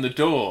bangs on the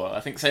door, I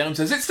think Salem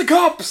says, it's the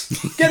cops!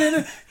 Get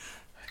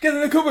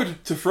in the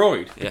cupboard to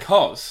Freud. Yeah.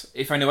 Because,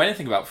 if I know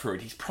anything about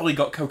Freud, he's probably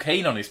got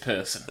cocaine on his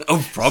person.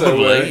 Oh,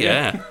 probably,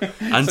 yeah.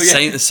 And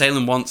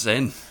Salem wants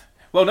in.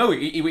 Well, no,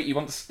 he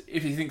wants...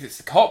 If he thinks it's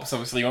the cops,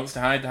 obviously he wants to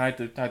hide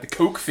the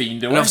coke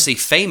fiend away. And obviously,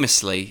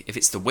 famously, if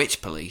it's the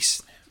witch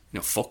police,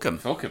 fuck them.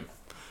 Fuck him.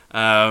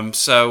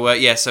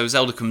 So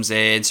Zelda comes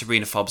in,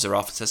 Sabrina fobs her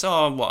off and says,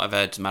 oh, what I've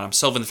heard, man, I'm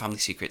solving the family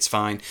secret, it's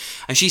fine.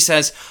 And she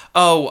says,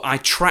 oh, I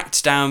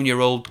tracked down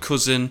your old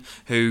cousin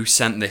who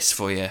sent this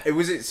for you.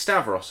 Was it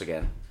Stavros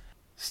again?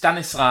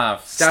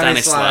 Stanislav,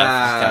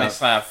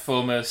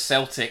 former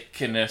Celtic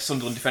and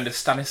Sunderland defender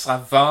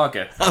Stanislav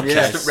Varga,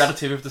 distant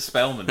relative of the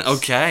Spellmans.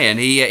 Okay, and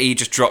he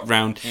just dropped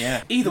round.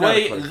 Yeah. Either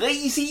way,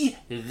 lazy.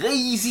 And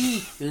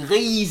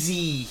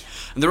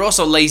they're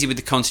also lazy with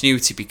the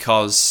continuity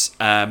because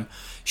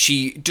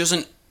she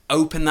doesn't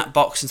open that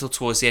box until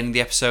towards the end of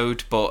the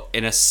episode, but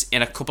in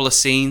a couple of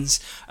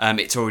scenes,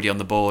 it's already on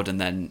the board, and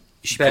then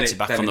she puts it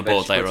back on the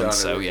board later on.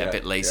 So a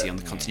bit lazy on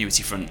the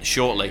continuity front.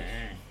 Shortly.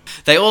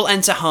 They all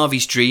enter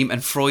Harvey's dream,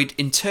 and Freud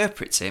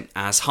interprets it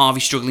as Harvey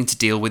struggling to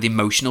deal with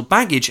emotional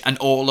baggage and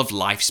all of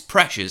life's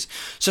pressures.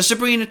 So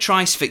Sabrina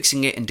tries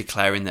fixing it and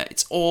declaring that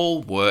it's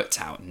all worked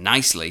out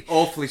nicely.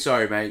 Awfully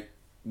sorry, mate.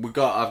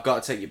 I've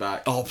got to take you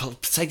back. Oh,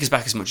 take us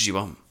back as much as you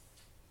want.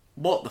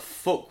 What the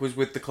fuck was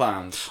with the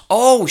clowns?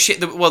 Oh,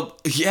 shit.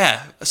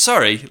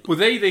 Sorry. Were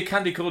they the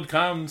candy-coloured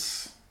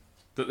clowns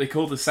that they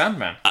called the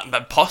Sandman?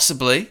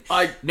 Possibly.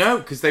 No,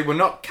 because they were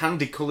not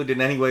candy-coloured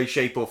in any way,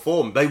 shape or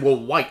form. They were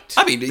white.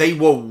 I mean... They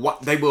were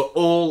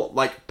all,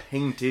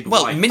 painted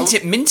white.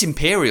 Mint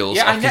Imperials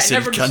are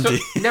considered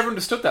candy. Never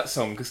understood that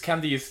song, because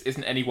candy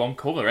isn't any one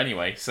colour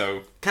anyway,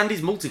 so...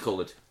 Candy's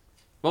multicoloured.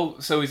 Well,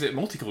 so is it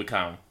multicoloured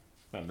clown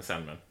than the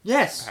Sandman?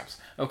 Yes. Perhaps.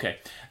 Okay.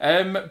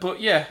 There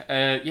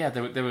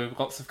were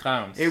lots of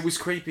clowns. It was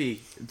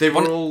creepy. They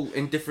were all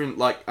in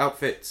different,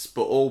 outfits,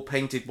 but all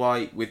painted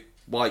white with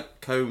white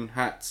cone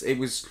hats. It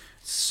was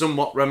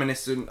somewhat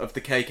reminiscent of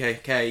the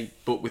KKK,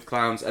 but with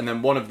clowns, and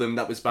then one of them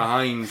that was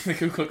behind... the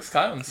Ku Klux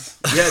Klans.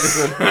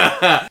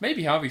 Yeah,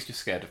 maybe Harvey's just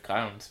scared of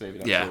clowns. Maybe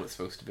that's all it's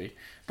supposed to be.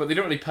 But they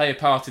don't really play a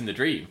part in the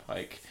dream.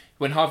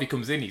 When Harvey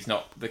comes in,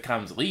 the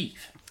clowns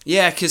leave.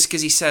 Yeah, because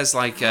he says,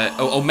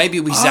 or maybe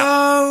we...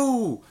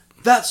 Oh!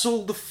 That's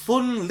all the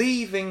fun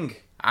leaving.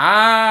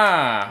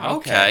 Ah,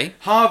 okay.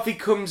 Harvey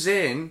comes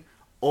in...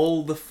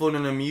 all the fun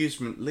and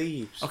amusement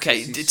leaves.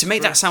 Okay, to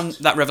make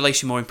that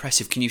revelation more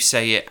impressive, can you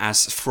say it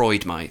as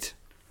Freud might?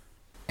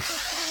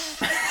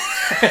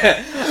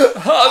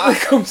 Harvey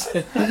comes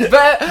in.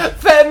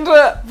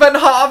 When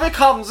Harvey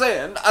comes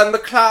in and the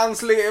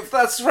clowns leave,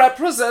 that's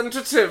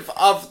representative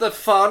of the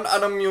fun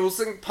and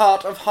amusing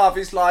part of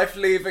Harvey's life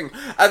leaving,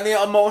 and the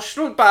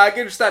emotional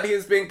baggage that he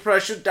is being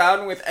pressured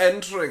down with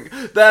entering,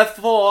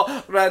 therefore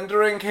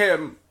rendering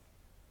him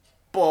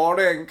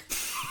boring.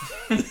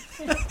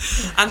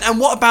 And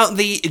what about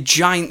the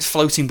giant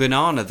floating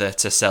banana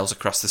that sails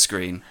across the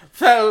screen?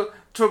 Well,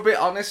 to be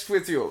honest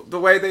with you, the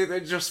way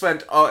they just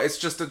went, oh, it's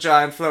just a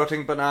giant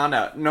floating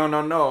banana.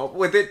 No.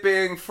 With it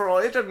being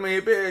Freud and me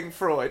being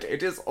Freud,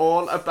 it is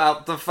all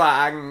about the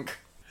fang.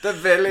 The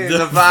villi,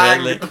 the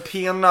vang, the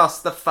penis,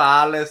 the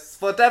phallus,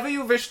 whatever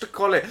you wish to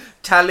call it.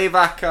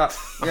 Talivaka.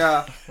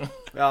 Yeah.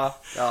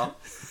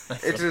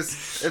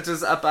 It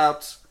is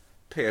about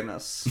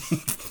penis.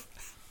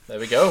 There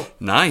we go.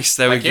 Nice.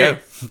 There we go.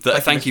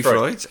 Thank you,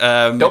 Freud.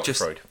 Dr.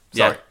 Freud.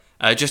 Sorry.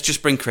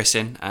 Just bring Chris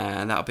in,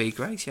 and that'll be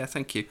great. Yeah,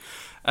 thank you.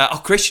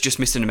 Chris, you just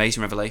missed an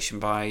amazing revelation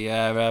by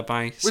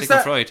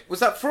Sigmund Freud.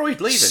 Was that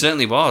Freud leaving?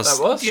 Certainly was.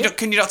 That was, yeah.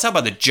 Can you not tell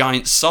by the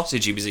giant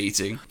sausage he was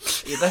eating?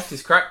 He left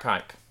his crack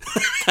pipe.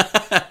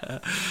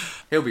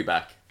 He'll be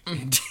back.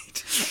 Indeed.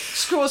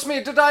 Excuse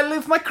me, did I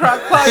leave my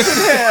crack pipe in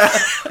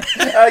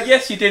here?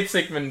 Yes, you did,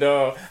 Sigmund.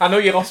 Oh, I know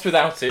you lost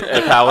without it,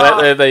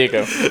 pal. There you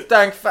go.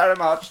 Thanks very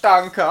much,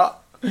 Danka.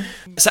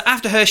 So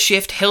after her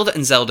shift, Hilda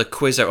and Zelda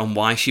quiz her on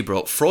why she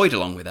brought Freud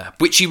along with her,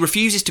 which she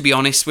refuses to be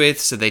honest with,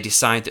 so they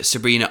decide that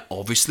Sabrina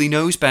obviously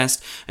knows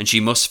best and she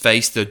must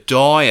face the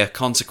dire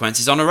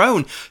consequences on her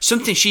own,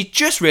 something she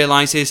just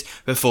realises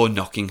before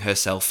knocking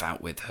herself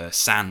out with her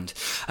sand.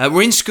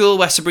 We're in school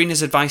where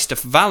Sabrina's advice to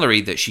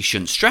Valerie that she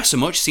shouldn't stress so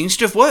much seems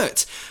to have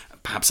worked.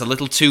 Perhaps a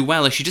little too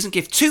well, as she doesn't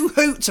give two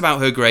hoots about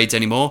her grades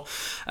anymore.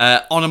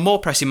 On a more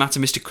pressing matter,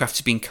 Mr. Kraft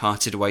is being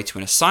carted away to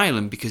an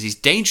asylum because he's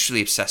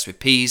dangerously obsessed with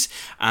peas,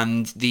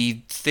 and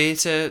the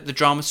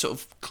drama sort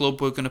of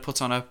club, we're going to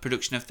put on a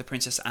production of The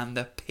Princess and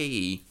the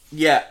Pea.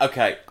 Yeah,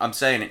 okay, I'm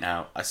saying it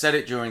now. I said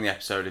it during the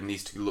episode and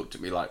these two looked at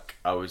me like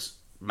I was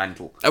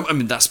mental. I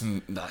mean,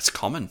 that's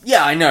common.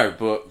 Yeah, I know,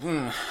 but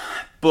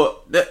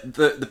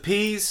the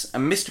peas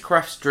and Mr.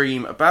 Kraft's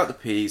dream about the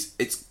peas,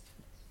 it's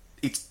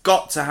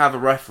got to have a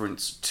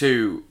reference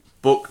to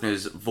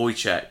Buckner's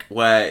Wojciech,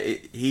 where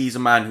he's a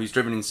man who's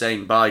driven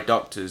insane by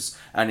doctors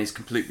and is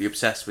completely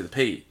obsessed with a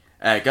pea.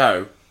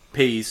 Ergo,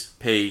 peas,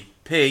 pea,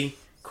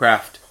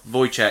 Kraft,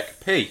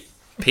 Wojciech, pea.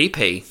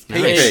 PP.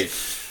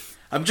 PP.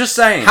 I'm just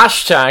saying.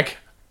 Hashtag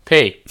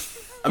P.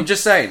 I'm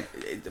just saying.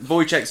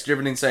 Wojciech's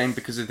driven insane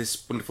because of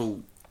this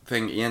wonderful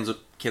thing. He ends up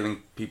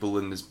killing people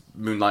and there's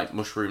moonlight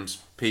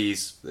mushrooms,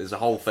 peas. There's a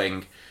whole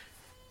thing.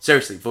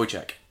 Seriously,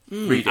 Wojciech.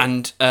 Read it.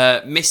 And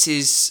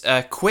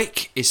Mrs.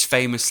 Quick is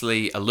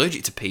famously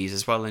allergic to peas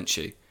as well, isn't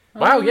she?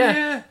 Wow, Oh, yeah.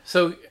 yeah.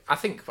 So I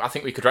think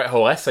we could write a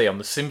whole essay on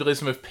the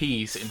symbolism of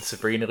peas in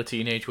Sabrina the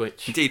Teenage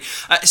Witch. Indeed.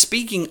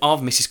 Speaking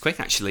of Mrs. Quick,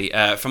 actually,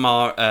 from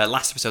our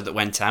last episode that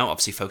went out,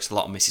 obviously focused a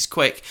lot on Mrs.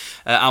 Quick,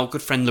 our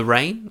good friend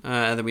Lorraine,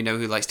 that we know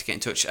who likes to get in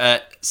touch,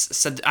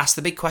 asked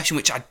the big question,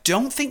 which I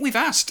don't think we've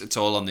asked at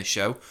all on this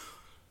show.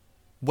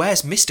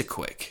 Where's Mr.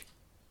 Quick?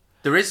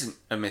 There isn't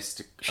a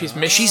Mr. She's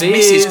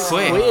Mrs.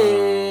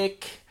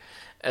 Quick.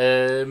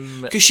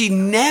 Because she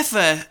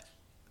never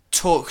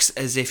talks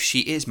as if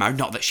she is married.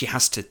 Not that she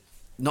has to.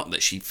 Not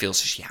that she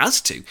feels she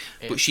has to.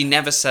 But she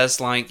never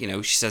says, like,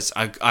 she says,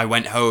 I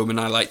went home and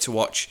I like to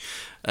watch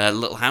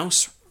Little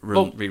House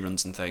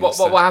reruns and things.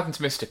 What happened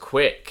to Mr.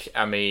 Quick?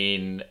 I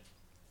mean,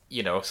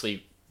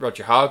 obviously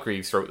Roger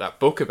Hargreaves wrote that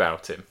book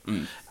about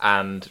him.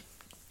 And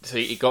so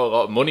he got a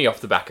lot of money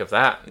off the back of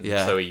that.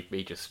 Yeah. So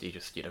he just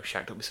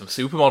shacked up with some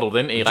supermodel,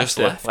 didn't he? Left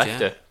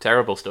her.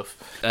 Terrible stuff.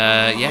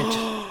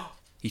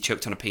 He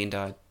choked on a pea and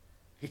died.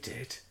 He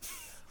did.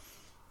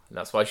 And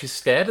that's why she's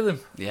scared of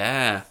them.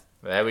 Yeah.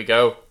 There we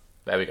go.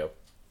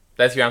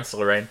 There's your answer,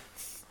 Lorraine.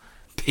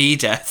 Pea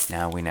death.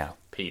 Now we know.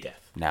 Pea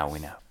death. Now we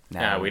know.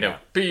 Now we know.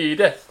 Pea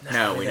death.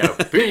 Now we know.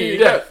 Pea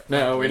death.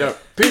 Now we know.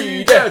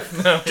 Pea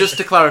death. Just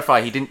to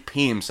clarify, he didn't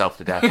pee himself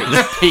to death. It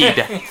was pee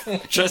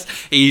death. Just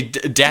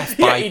death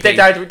Yeah, by he pea.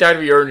 died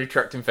of a urinary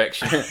tract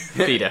infection.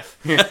 Pea death.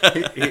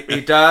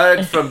 He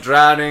died from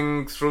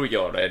drowning through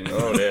urine.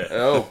 Oh, dear.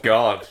 Oh,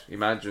 God.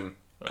 Imagine.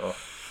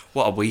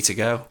 What a way to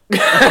go.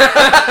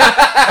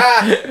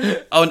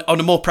 On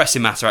a more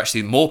pressing matter,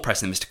 actually, more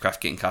pressing than Mr.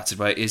 Kraft getting carted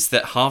away, is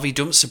that Harvey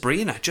dumps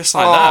Sabrina, just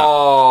like that.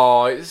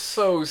 Oh, it's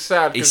so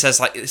sad. He says,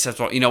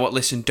 well, you know what,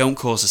 listen, don't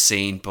cause a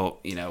scene, but,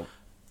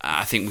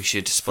 I think we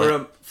should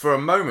split. For a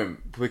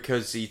moment,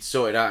 because he'd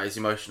sorted out his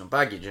emotional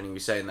baggage and he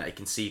was saying that he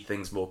can see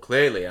things more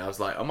clearly, I was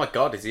like, oh my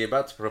God, is he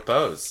about to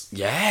propose?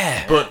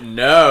 Yeah. But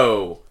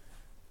no.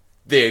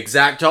 The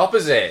exact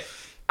opposite.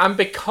 And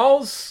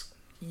because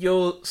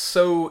you're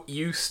so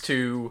used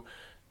to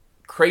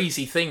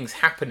crazy things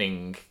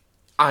happening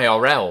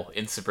IRL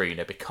in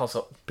Sabrina because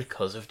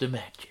of the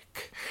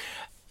magic,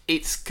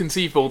 it's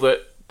conceivable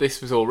that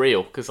this was all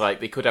real, because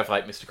they could have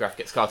Mr. Kraft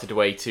gets carted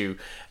away to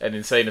an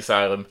insane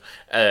asylum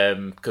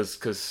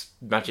because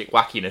magic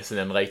wackiness, and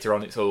then later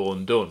on it's all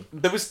undone.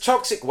 There was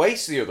toxic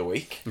waste the other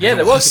week. Yeah,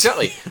 there was,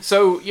 exactly.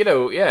 So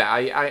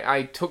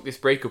I took this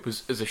breakup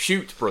as a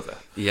shoot, brother.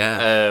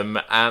 Yeah.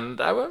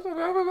 And I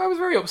was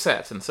very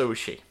upset, and so was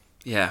she.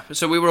 Yeah,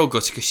 so we were all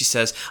gutted because she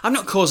says, I'm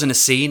not causing a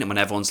scene, and when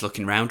everyone's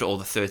looking around at all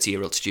the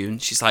 30-year-old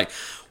students, she's like,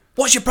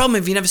 what's your problem?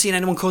 Have you never seen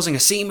anyone causing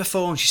a scene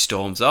before? And she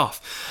storms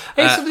off.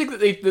 Here's something that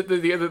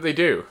they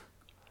do.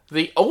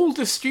 The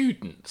older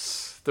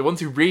students, the ones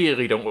who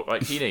really don't look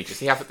like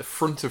teenagers, they have at the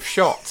front of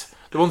shot.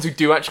 The ones who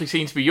do actually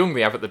seem to be young,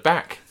 they have at the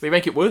back. They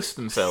make it worse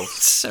for themselves.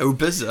 So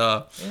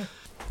bizarre. Yeah.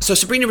 So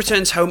Sabrina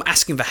returns home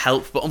asking for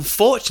help, but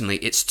unfortunately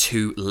it's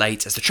too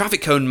late, as the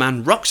traffic cone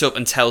man rocks up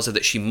and tells her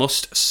that she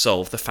must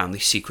solve the family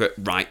secret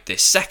right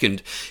this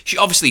second. She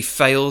obviously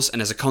fails, and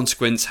as a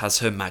consequence has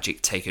her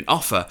magic taken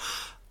off her,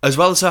 as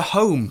well as her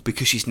home,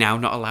 because she's now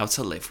not allowed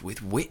to live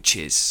with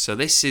witches. So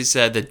this is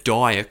the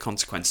dire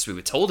consequences we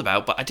were told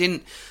about, but I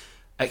didn't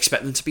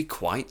expect them to be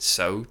quite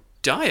so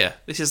dire.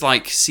 This is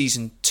like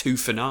season 2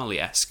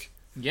 finale-esque.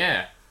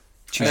 Yeah.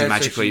 Choosing So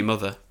magic or she- your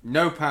mother.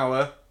 No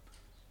power,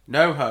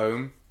 no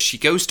home. She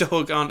goes to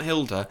hug Aunt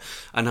Hilda,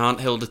 and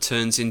Aunt Hilda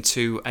turns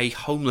into a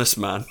homeless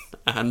man,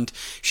 and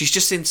she's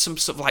just in some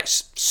sort of like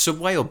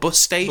subway or bus Bus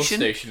station.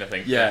 station, I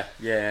think. Yeah.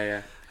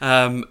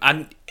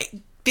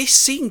 This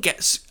scene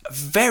gets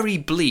very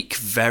bleak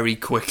very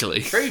quickly.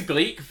 Very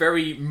bleak,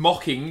 very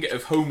mocking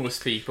of homeless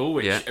people,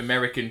 which Yeah.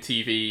 American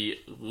TV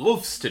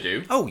loves to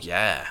do. Oh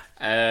yeah.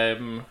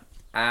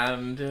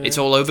 And It's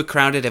all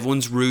overcrowded.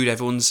 Everyone's rude.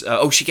 Everyone's.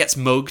 She gets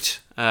mugged.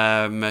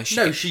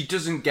 She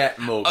doesn't get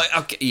mugged.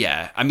 Okay,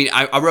 yeah. I mean,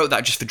 I wrote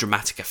that just for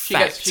dramatic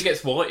effect. she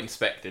gets wallet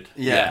inspected.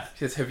 Yeah.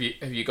 She says, "Have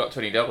you got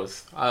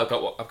 $20?" I've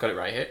got it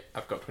right here.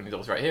 I've got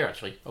 $20 right here,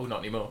 actually. Oh, not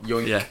anymore.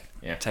 Yoink.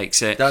 Yeah.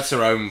 Takes it. That's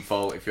her own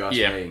fault, if you ask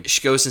Yeah. me. She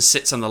goes and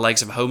sits on the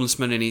legs of a homeless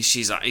man, and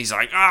he's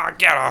like,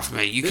 get off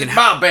me! You This can is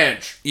my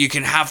bench. you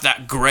can have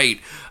that great.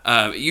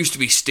 It used to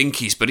be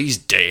Stinky's, but he's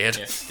dead.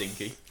 Yeah,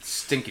 Stinky.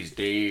 Stinky's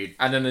dead.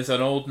 And then there's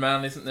an old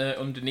man, isn't there,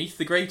 underneath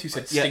the grate who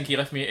said Yeah. Stinky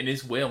left me in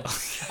his will.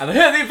 And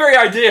the very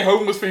idea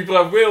homeless people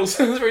have wills,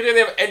 the very idea they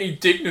have any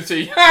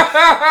dignity.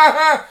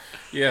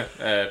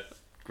 Yeah,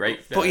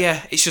 great. But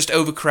yeah, it's just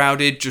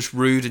overcrowded, just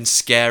rude and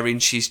scary.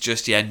 And she's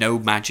just no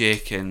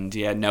magic and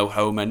no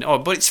home. And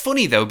but it's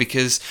funny though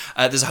because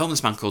there's a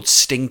homeless man called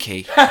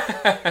Stinky.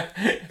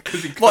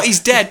 He's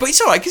dead, but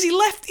it's all right because he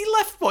left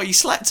what he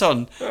slept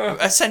on,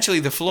 essentially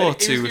the floor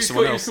to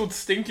someone He was else. called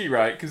Stinky,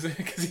 right? Because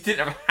he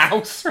didn't have a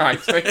house, right?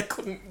 So he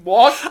couldn't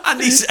what?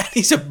 And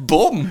he's a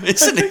bum,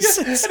 isn't he?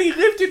 And he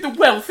lived in the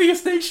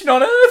wealthiest nation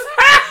on earth.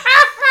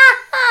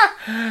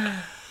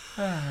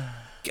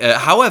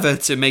 However,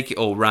 to make it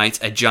all right,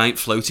 a giant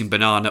floating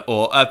banana,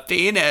 or a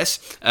penis,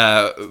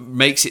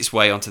 makes its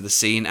way onto the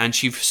scene, and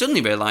she suddenly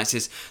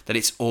realises that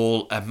it's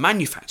all a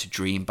manufactured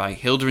dream by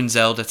Hilda and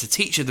Zelda to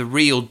teach her the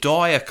real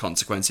dire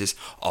consequences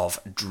of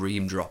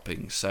dream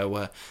dropping.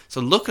 So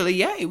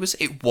luckily,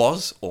 it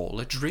was all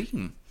a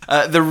dream.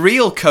 The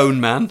real Cone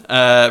Man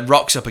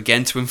rocks up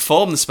again to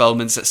inform the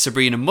Spellmans that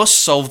Sabrina must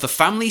solve the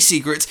family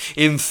secret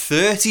in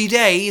 30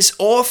 days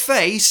or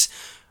face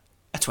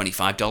a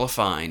 $25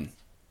 fine.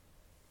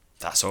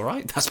 That's all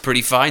right. That's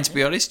pretty fine, to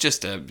be honest.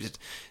 Just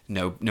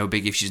no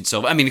big if she doesn't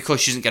solve it. I mean, of course,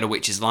 she doesn't get a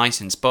witch's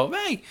license, but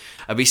hey,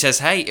 he says,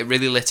 hey, it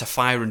really lit a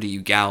fire under you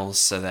gals,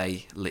 so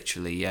they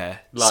literally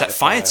set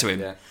fire to him.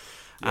 Yeah.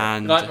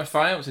 And Light My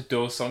Fire, it was a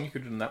Doors song. You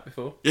could have done that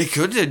before. he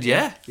could have,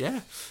 yeah.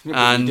 but he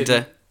And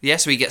didn't.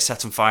 so he gets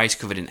set on fire. He's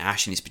covered in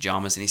ash in his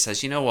pajamas, and he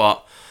says, you know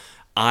what?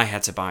 I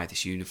had to buy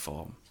this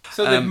uniform.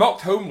 So they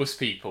mocked homeless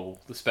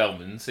people, the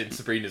Spellmans, in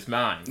Sabrina's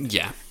mind.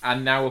 Yeah.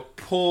 And now a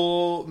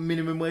poor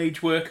minimum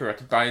wage worker had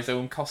to buy his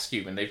own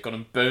costume, and they've gone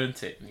and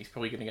burnt it, and he's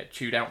probably going to get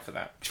chewed out for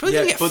that. He's probably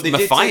going to but they get did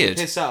take fired.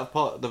 the piss out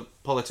of the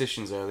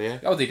politicians earlier.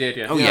 Oh, they did,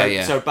 yeah. Oh,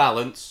 yeah. So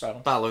balance.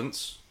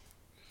 Balance.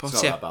 But It's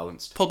not yeah, that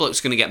balanced. public's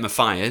going to get them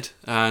fired,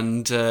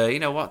 and you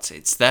know what?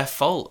 It's their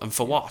fault. And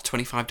for what? A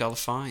 $25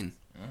 fine.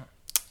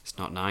 It's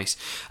not nice.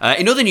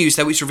 In other news,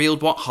 though, it's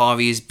revealed what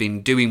Harvey has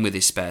been doing with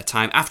his spare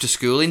time after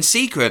school in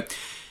secret.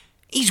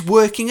 He's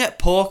working at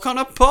Pork on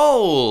a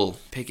Pole.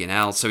 Piggin'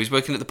 hell. So he's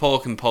working at the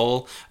Pork and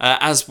Pole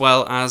as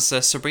well as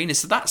Sabrina.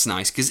 So that's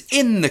nice because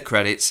in the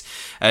credits,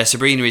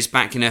 Sabrina is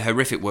back in her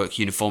horrific work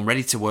uniform,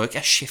 ready to work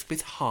a shift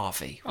with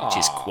Harvey, which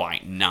is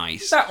quite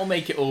nice. That'll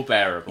make it all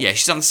bearable. Yeah,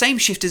 she's on the same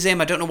shift as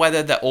him. I don't know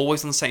whether they're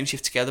always on the same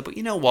shift together, but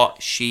you know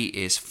what? She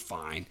is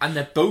fine. And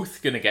they're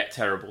both going to get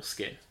terrible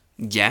skin,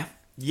 Yeah.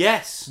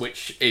 Yes.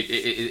 which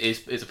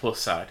is a plus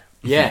side.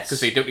 Yes. Because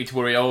they don't need to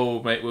worry,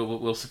 oh, mate,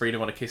 will Sabrina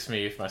want to kiss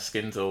me if my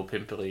skin's all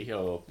pimply,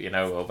 or,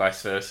 or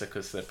vice versa,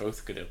 because they're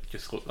both going to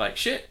just look like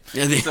shit.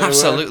 Yeah, they So,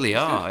 absolutely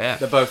are, yeah.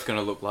 They're both going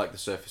to look like the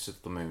surface of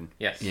the moon.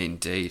 Yes. Yeah,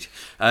 indeed.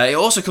 It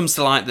also comes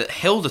to light that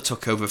Hilda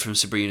took over from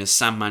Sabrina's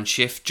Sandman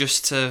shift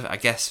just to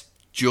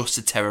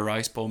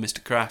terrorise poor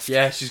Mr. Kraft.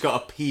 Yeah, she's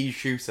got a pea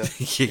shooter.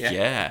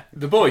 Yeah.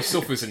 The boy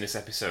suffers in this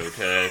episode,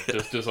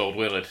 does old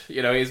Willard.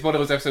 It's one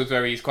of those episodes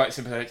where he's quite a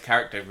sympathetic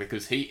character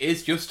because he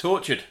is just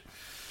tortured.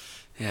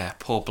 Yeah,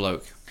 poor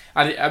bloke.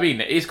 And I mean,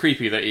 it is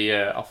creepy that he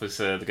offers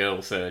the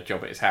girls a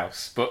job at his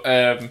house, but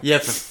Yeah,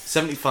 for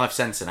 75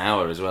 cents an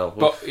hour as well.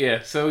 but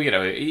yeah, so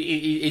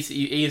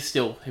he is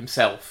still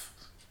himself,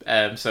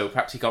 so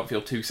perhaps he can't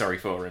feel too sorry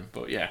for him.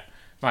 But yeah,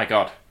 my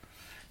God,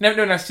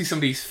 never nice to see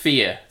somebody's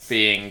fear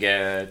being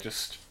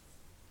just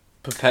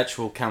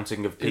Perpetual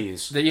counting of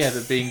peas. they're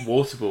being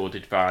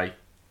waterboarded by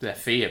their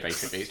fear.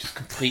 Basically, it's just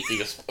completely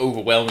just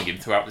overwhelming him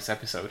throughout this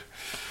episode.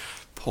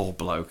 Poor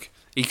bloke.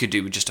 He could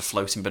do with just a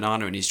floating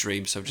banana in his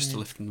dream, so just to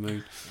lift from the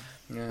moon.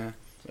 Yeah,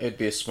 it'd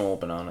be a small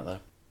banana though.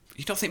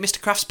 You don't think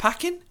Mr. Kraft's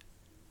packing?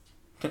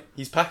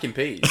 He's packing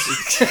peas.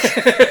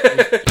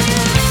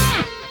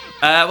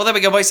 Well, there we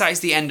go, boys. That is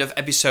the end of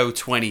episode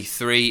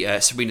 23.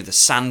 Sabrina the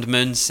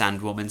Sandman,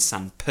 Sandwoman,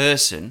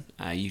 Sandperson.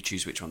 You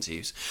choose which one to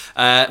use.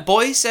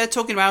 Boys,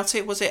 talking about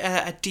it, was it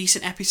a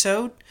decent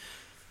episode?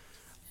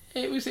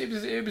 It was a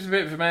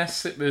bit of a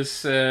mess. It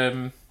was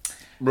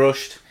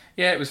Rushed.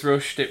 Yeah, it was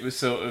rushed. It was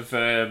sort of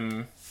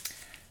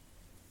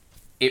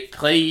it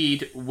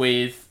played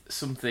with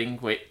something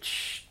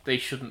which they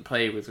shouldn't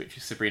play with, which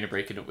is Sabrina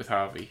breaking up with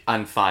Harvey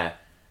And fire.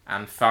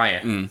 and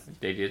fire.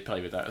 They did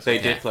play with that as They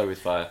well. did play with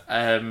fire.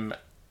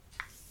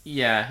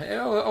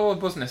 Yeah, I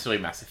wasn't necessarily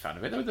a massive fan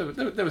of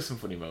it. There were some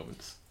funny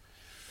moments.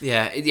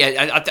 Yeah.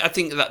 I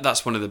think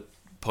that's one of the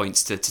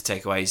points to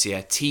take away is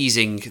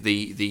teasing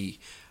the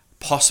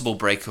possible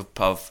breakup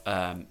of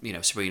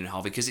Sabrina and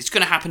Harvey, because it's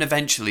going to happen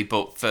eventually.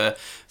 But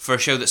for a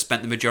show that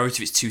spent the majority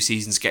of its 2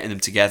 seasons getting them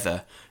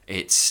together,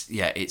 it's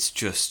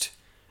just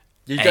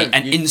an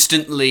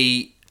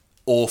instantly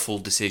awful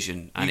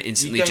decision, and it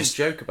instantly you don't just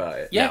joke about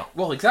it. Yeah, No.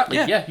 well, exactly.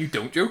 Yeah. Yeah, you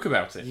don't joke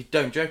about it. You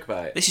don't joke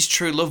about it. this is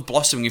true love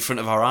blossoming in front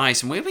of our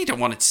eyes, and we don't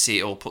want to see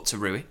it all put to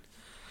ruin.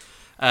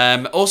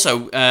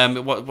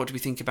 What do we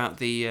think about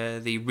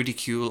the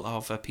ridicule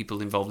of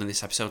people involved in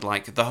this episode,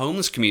 like the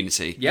homeless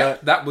community? Yeah,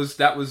 that was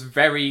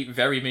very,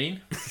 very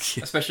mean,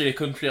 especially in a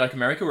country like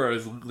America where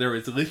there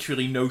is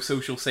literally no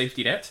social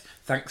safety net,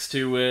 thanks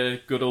to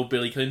good old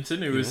Billy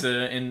Clinton, who was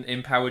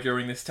in power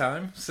during this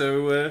time.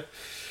 So,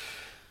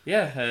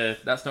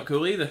 that's not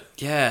cool either.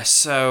 Yeah,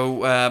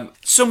 so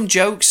some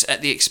jokes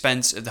at the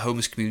expense of the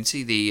homeless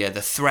community, the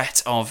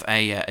threat of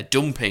a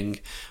dumping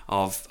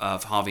of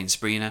Harvey and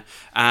Sabrina,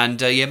 and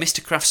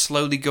Mr. Kraft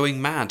slowly going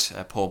mad,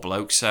 poor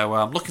bloke. So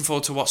I'm looking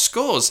forward to what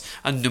scores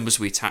and numbers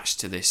we attach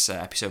to this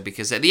episode,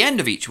 because at the end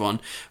of each one,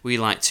 we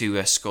like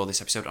to score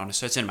this episode on a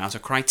certain amount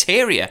of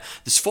criteria.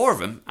 There's 4 of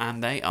them,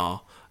 and they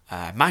are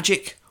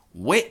magic,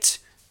 wit,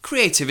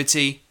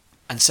 creativity,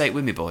 and say it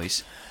with me,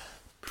 boys,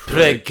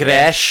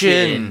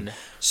 Progression.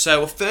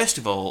 So, first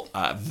of all,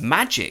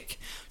 magic.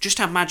 Just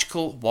how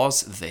magical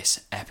was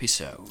this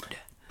episode?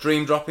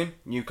 Dream dropping,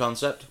 new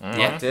concept. Yeah,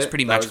 Liked it's it.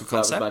 pretty That magical was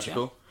concept,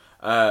 magical.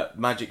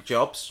 Magic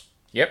Jobs.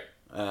 Yep.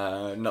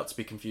 Not to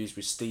be confused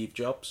with Steve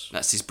Jobs.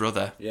 That's his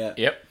brother. Yeah.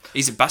 Yep.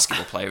 He's a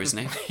basketball player, isn't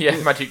he?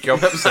 Yeah, Magic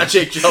Jobs.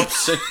 Magic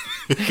Jobson.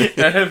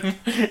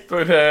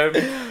 What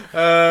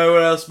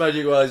else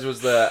magic wise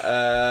was there?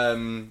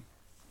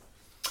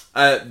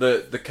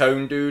 The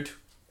cone dude.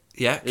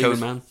 Yeah, He Cone was,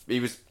 Man. He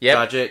was Yep.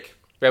 magic.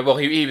 Yeah, well,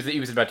 he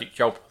was a Magic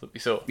Job that we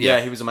saw. Yeah,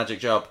 he was a magic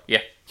job.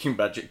 Yeah. You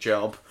magic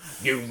job.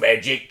 You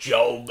Magic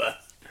Job.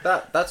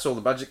 That's all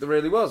the magic there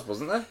really was,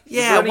 wasn't there?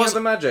 Yeah, was there any other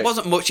magic?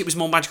 wasn't much. It was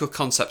more magical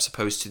concepts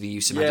opposed to the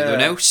use of magic. Yeah. There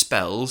were no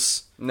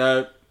spells,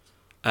 No.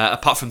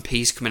 apart from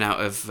peas coming out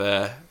of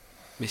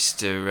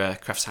Mr.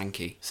 Kraft's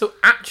hanky. So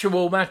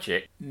actual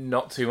magic,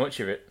 not too much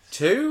of it.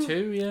 Two?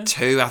 2, yeah.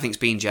 2, I think, is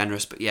being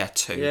generous, but yeah,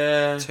 2.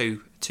 Yeah.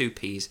 Two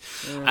peas.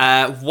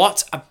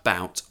 What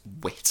about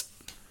wit?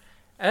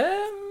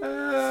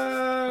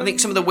 I think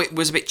some of the wit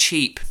was a bit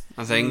cheap,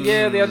 I think.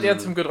 Yeah, they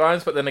had some good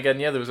lines, but then again,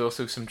 there was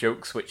also some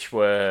jokes which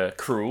were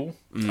cruel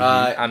and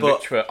but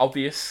which were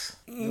obvious.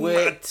 I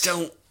wit.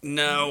 don't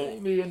know.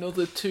 Maybe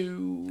another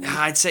 2.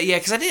 I'd say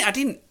because I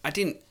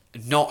didn't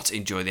not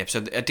enjoy the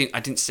episode. I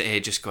didn't sit here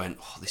just going,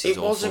 oh, this is It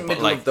awful. wasn't but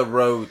middle like, of the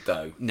road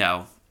though.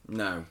 no.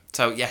 No.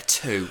 So yeah,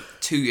 2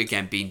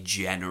 again being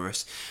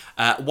generous.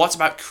 What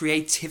about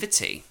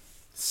creativity?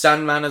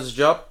 Sandman as a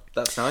job.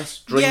 That's nice.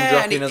 Dream Yeah,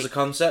 dropping and as a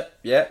concept.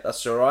 Yeah,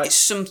 that's alright. It's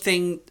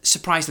something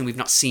surprising we've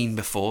not seen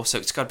before, so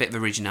it's got a bit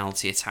of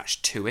originality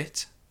attached to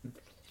it.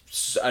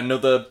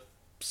 Another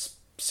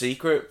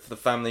secret for the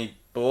family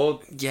board.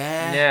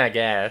 Yeah. Yeah, I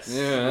guess.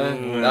 Yeah,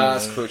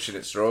 that's clutching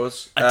at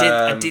straws.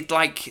 I did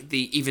like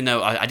even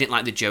though I didn't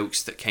like the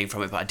jokes that came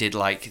from it, but I did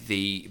like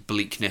the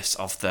bleakness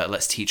of the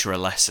let's teach her a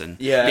lesson.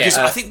 Yeah. Because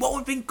Yeah. I think what would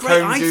have been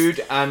great, Cone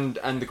Dude and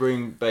the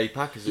Green Bay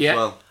Packers as Yeah,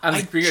 well. and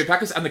the Green Bay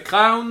Packers and the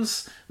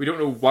clowns. We don't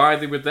know why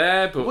they were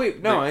there, but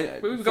Wait, no,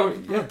 we've got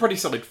yeah. a pretty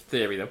solid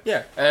theory though.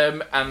 Yeah.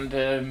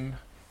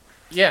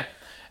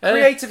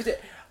 Creativity.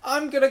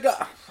 I'm gonna go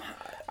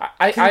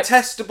I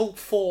contestable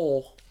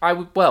 4. I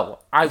would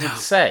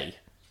say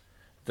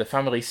the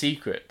family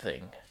secret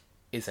thing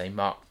is a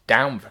mark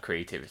down for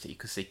creativity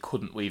because they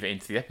couldn't weave it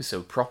into the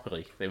episode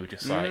properly. They were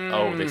just like,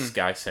 "Oh, this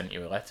guy sent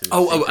you a letter." with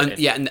a secret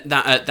in."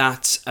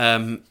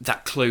 And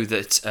that clue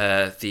that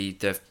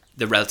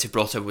the relative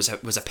brought over was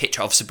a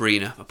picture of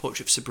Sabrina, a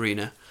portrait of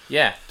Sabrina.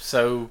 Yeah.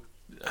 So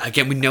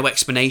Again, with no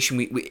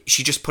explanation,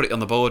 she just put it on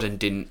the board and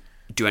didn't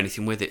do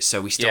anything with it,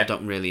 so we still Yeah.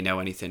 don't really know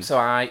anything.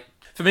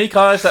 for me,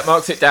 guys, that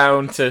marks it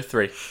down to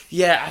 3.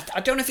 Yeah, I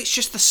don't know if it's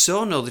just the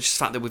sun or just the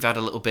fact that we've had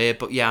a little beer,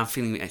 but yeah, I'm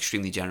feeling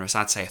extremely generous.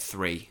 I'd say a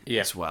 3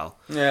 as well.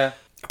 Yeah.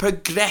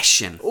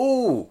 Progression.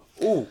 Ooh.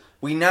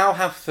 We now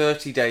have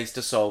 30 days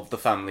to solve the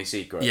family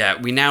secret.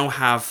 Yeah, we now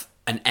have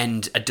a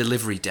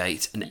delivery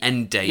date, an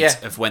end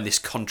date of when this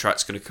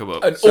contract's going to come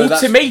up. An So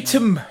that's-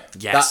 ultimatum.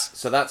 Yes.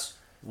 So that's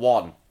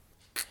 1.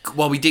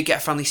 Well, we did get a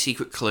family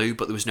secret clue,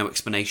 but there was no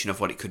explanation of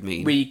what it could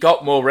mean. We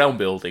got more realm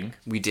building.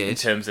 We did. In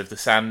terms of the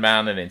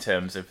Sandman and in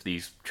terms of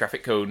these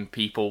traffic cone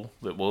people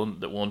that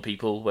warn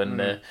people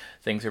when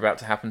things are about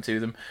to happen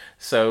to them.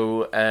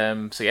 So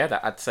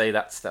I'd say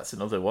that's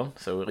another one.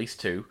 So at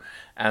least 2,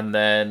 and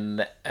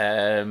then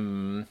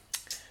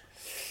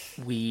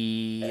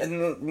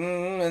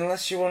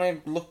Unless you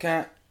want to look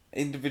at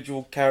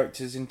individual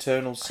characters'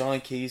 internal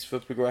psyches for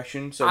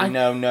progression, so we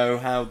now know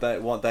how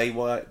why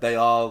they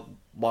are,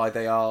 why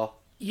they are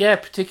Yeah,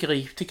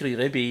 particularly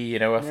Libby. You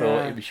know, I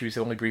thought Yeah. she was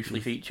only briefly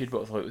featured,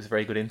 but I thought it was a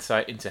very good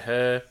insight into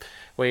her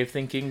way of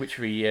thinking, which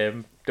we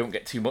don't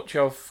get too much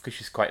of because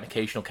she's quite an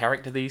occasional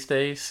character these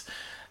days.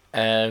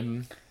 Are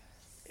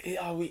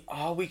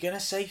we gonna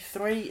say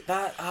 3?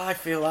 That I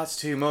feel that's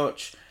too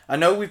much. I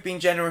know we've been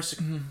generous.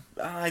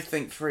 I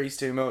think 3's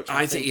too much.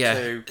 I think yeah.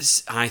 2.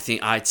 I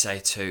think I'd say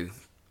 2.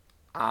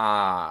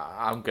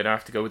 I'm gonna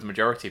have to go with the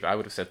majority, but I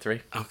would have said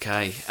 3.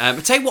 Okay.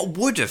 But tell you what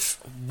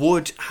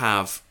would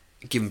have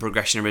given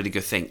Progression a really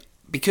good thing.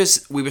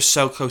 Because we were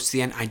so close to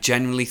the end, I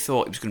genuinely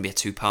thought it was going to be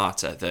a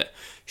 2-parter, that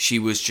she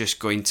was just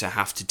going to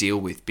have to deal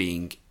with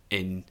being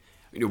in,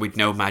 with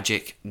no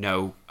magic,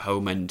 no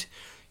home, and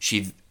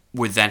she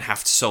would then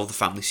have to solve the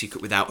family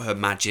secret without her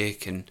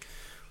magic, and,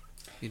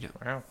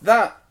 Wow.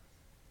 That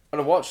I'd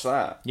have watched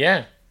that.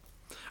 Yeah.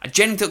 I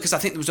genuinely thought, because I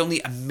think there was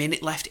only a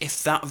minute left,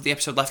 if that, of the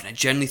episode left, and I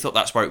genuinely thought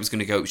that's where it was going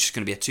to go. It was just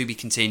going to be a to be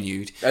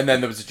continued. And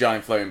then there was a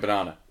giant floating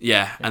banana.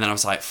 Yeah, and then I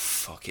was like,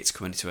 fuck, it's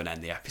coming to an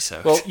end, the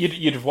episode. Well,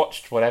 you'd have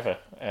watched whatever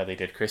they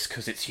did, Chris,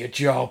 because it's your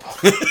job.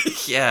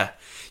 Yeah,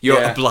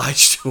 you're Yeah.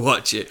 obliged to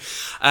watch it.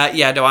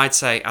 I'd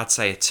say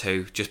a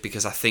 2, just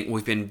because I think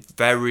we've been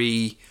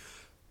very,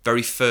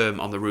 very firm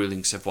on the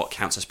rulings of what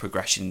counts as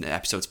progression in the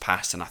episodes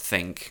past, and I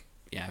think,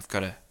 I've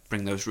got to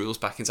bring those rules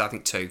back in, so I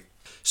think 2.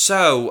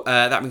 So,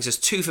 that brings us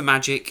 2 for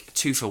magic,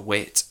 2 for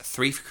wit,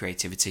 3 for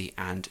creativity,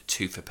 and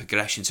 2 for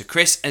progression. So,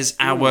 Chris, as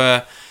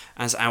our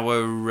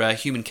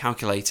human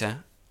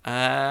calculator,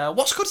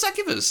 what score does that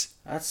give us?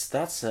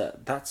 That's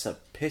a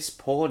piss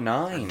poor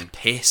 9. A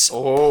pea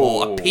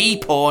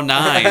poor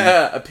 9.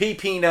 A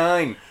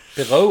PP9.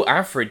 Below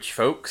average,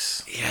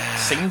 folks. Yeah.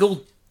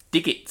 Single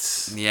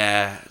digits.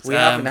 Yeah. We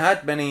haven't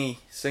had many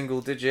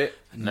single digit.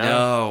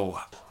 No.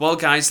 Well,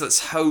 guys,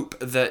 let's hope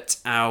that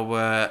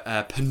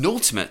our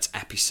penultimate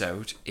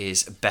episode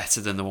is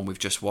better than the one we've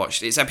just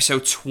watched. It's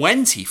episode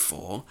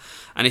 24,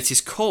 and it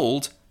is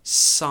called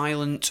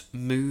Silent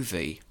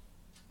Movie.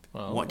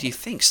 Well, What do you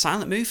think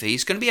Silent Movie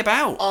is going to be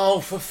about?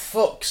 Oh, for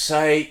fuck's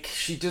sake.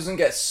 She doesn't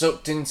get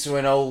sucked into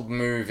an old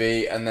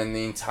movie and then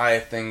the entire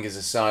thing is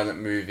a silent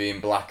movie in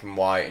black and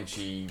white and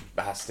she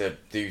has to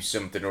do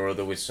something or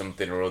other with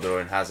something or other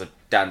and has a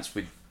dance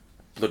with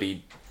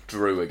bloody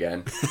Drew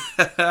again.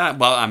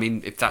 Well, I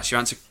mean, if that's your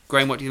answer,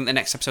 Graham, what do you think the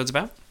next episode's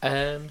about?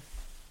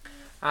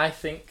 I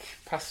think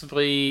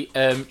possibly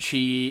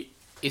she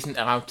isn't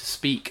allowed to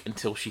speak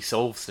until she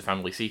solves the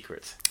family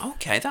secret.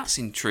 Okay, that's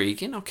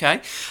intriguing.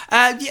 Okay,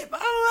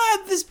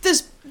 there's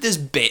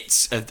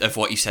bits of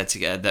what you said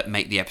together that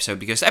make the episode,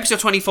 because episode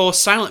 24,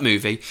 Silent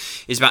Movie,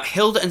 is about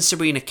Hilda and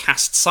Sabrina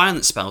cast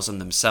silent spells on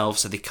themselves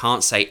so they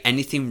can't say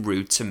anything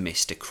rude to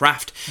Mr.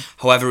 Kraft.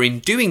 However, in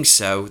doing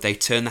so, they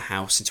turn the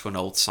house into an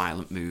old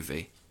silent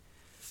movie.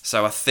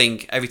 So I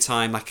think every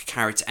time like a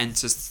character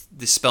enters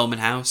the Spellman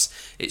house,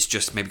 it's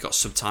just maybe got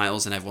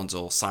subtitles and everyone's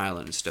all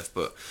silent and stuff.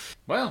 But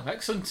Well,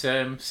 excellent.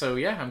 So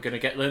yeah, I'm going to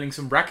get learning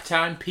some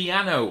ragtime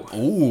piano.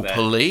 ooh, then.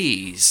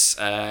 please,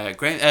 Chris, are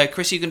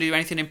you going to do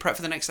anything in prep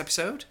for the next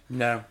episode?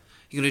 No.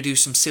 You're going to do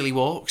some silly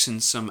walks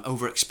and some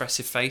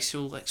over-expressive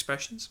facial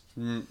expressions?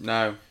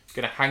 No.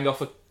 Going to hang off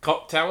a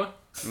clock tower?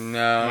 No.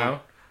 No.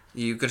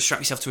 You're going to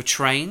strap yourself to a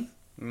train?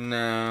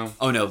 No.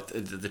 Oh no,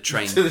 the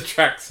train. To the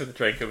tracks of the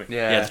train coming.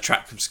 Yeah, the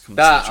track comes to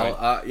That, the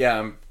train.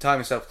 I'm tying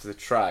myself to the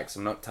tracks.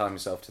 I'm not tying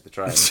myself to the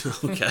train.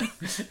 Okay.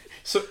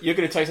 So you're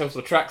going to tie yourself to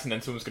the tracks and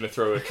then someone's going to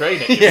throw a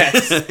train at you?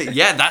 Yes.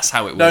 Yeah, that's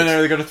how it works. No,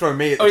 they're going to throw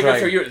me at the Oh, train. you're gonna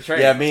throw you at the train.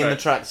 Yeah, me and Right.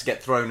 the tracks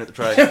get thrown at the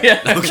train. Yeah.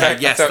 Okay,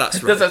 yes,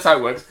 that's right. That's how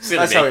it works. Silly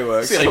That's me. how it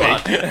works. Silly Come me.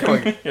 on. Come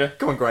on. Yeah.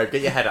 Come on, Grave,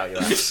 get your head out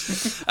your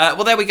ass.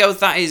 Well, there we go.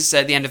 That is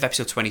the end of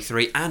episode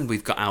 23, and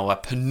we've got our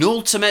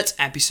penultimate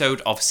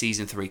episode of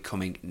season 3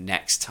 coming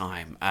next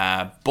time.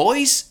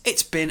 Boys,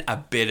 it's been a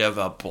bit of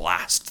a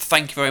blast.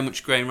 Thank you very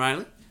much, Graham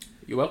Riley.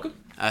 You're welcome.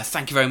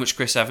 Thank you very much,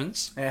 Chris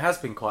Evans. It has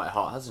been quite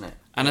hot, hasn't it?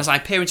 And as I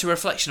peer into a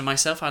reflection of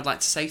myself, I'd like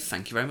to say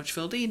thank you very much,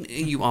 Phil Dean.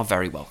 You are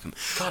very welcome.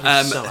 God,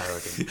 I'm so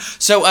arrogant.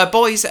 So,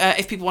 boys,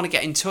 if people want to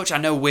get in touch, I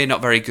know we're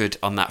not very good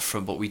on that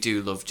front, but we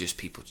do love just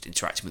people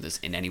interacting with us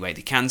in any way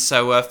they can.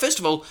 So, first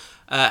of all,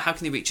 how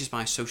can they reach us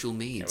by social Yeah,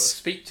 well, medias?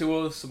 speak to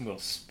us and we'll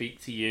speak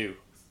to you.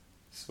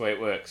 That's the way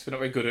it works. We're not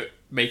very good at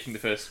making the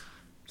first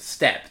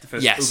step, the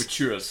first Yes.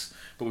 overtures,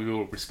 but we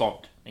will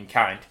respond in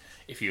kind.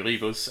 If you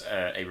leave us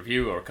a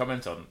review or a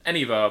comment on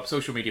any of our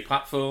social media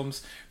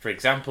platforms, for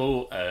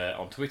example,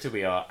 on Twitter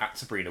we are at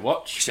Sabrina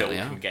Watch. So we Certainly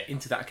are. can get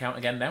into that account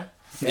again now.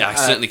 Yeah, I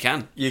certainly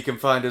can. You can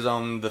find us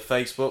on the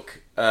Facebook.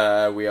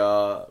 We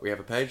have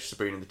a page,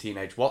 Sabrina the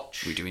Teenage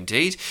Watch. We do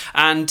indeed.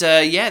 And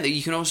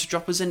you can also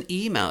drop us an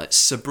email at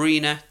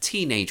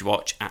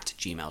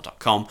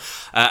sabrinateenagewatch@gmail.com.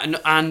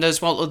 And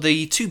as well,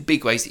 the two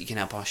big ways that you can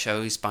help our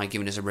show is by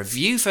giving us a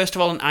review, first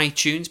of all, on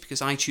iTunes,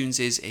 because iTunes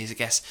is I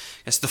guess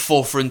the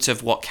forefront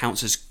of what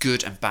counts as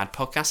good and bad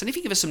podcasts. And if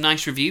you give us some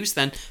nice reviews,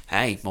 then,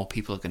 hey, more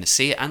people are going to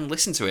see it. and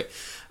listen to it.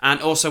 And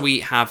also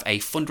we have a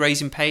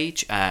fundraising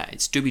page.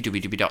 It's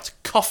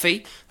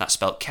www.coffee, that's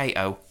spelled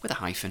K-O with a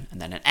hyphen, and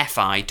then an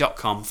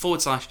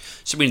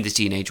fi.com/Sabrina the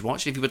Teenage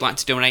Watch. If you would like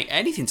to donate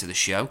anything to the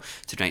show,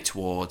 to donate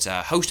towards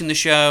hosting the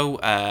show,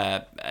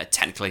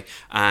 technically,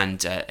 and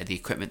the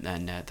equipment,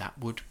 then that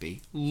would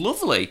be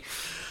lovely.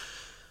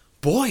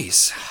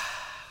 Boys,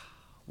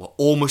 we're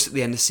almost at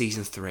the end of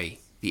season 3.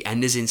 The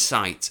end is in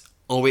sight.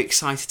 Are we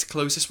excited to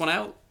close this one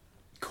out?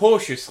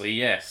 Cautiously,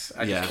 yes.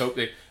 I Yeah. just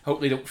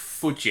hope they don't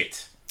fudge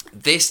it.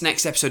 This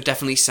next episode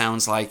definitely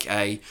sounds like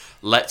a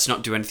let's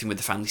not do anything with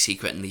the family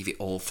secret and leave it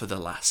all for the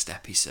last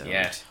episode.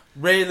 Yeah.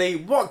 Really?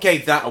 What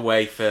gave that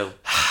away, Phil?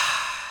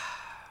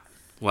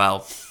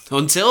 Well,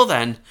 until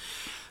then,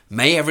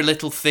 may every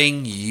little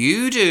thing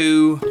you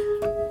do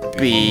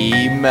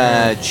Be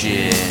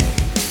magic.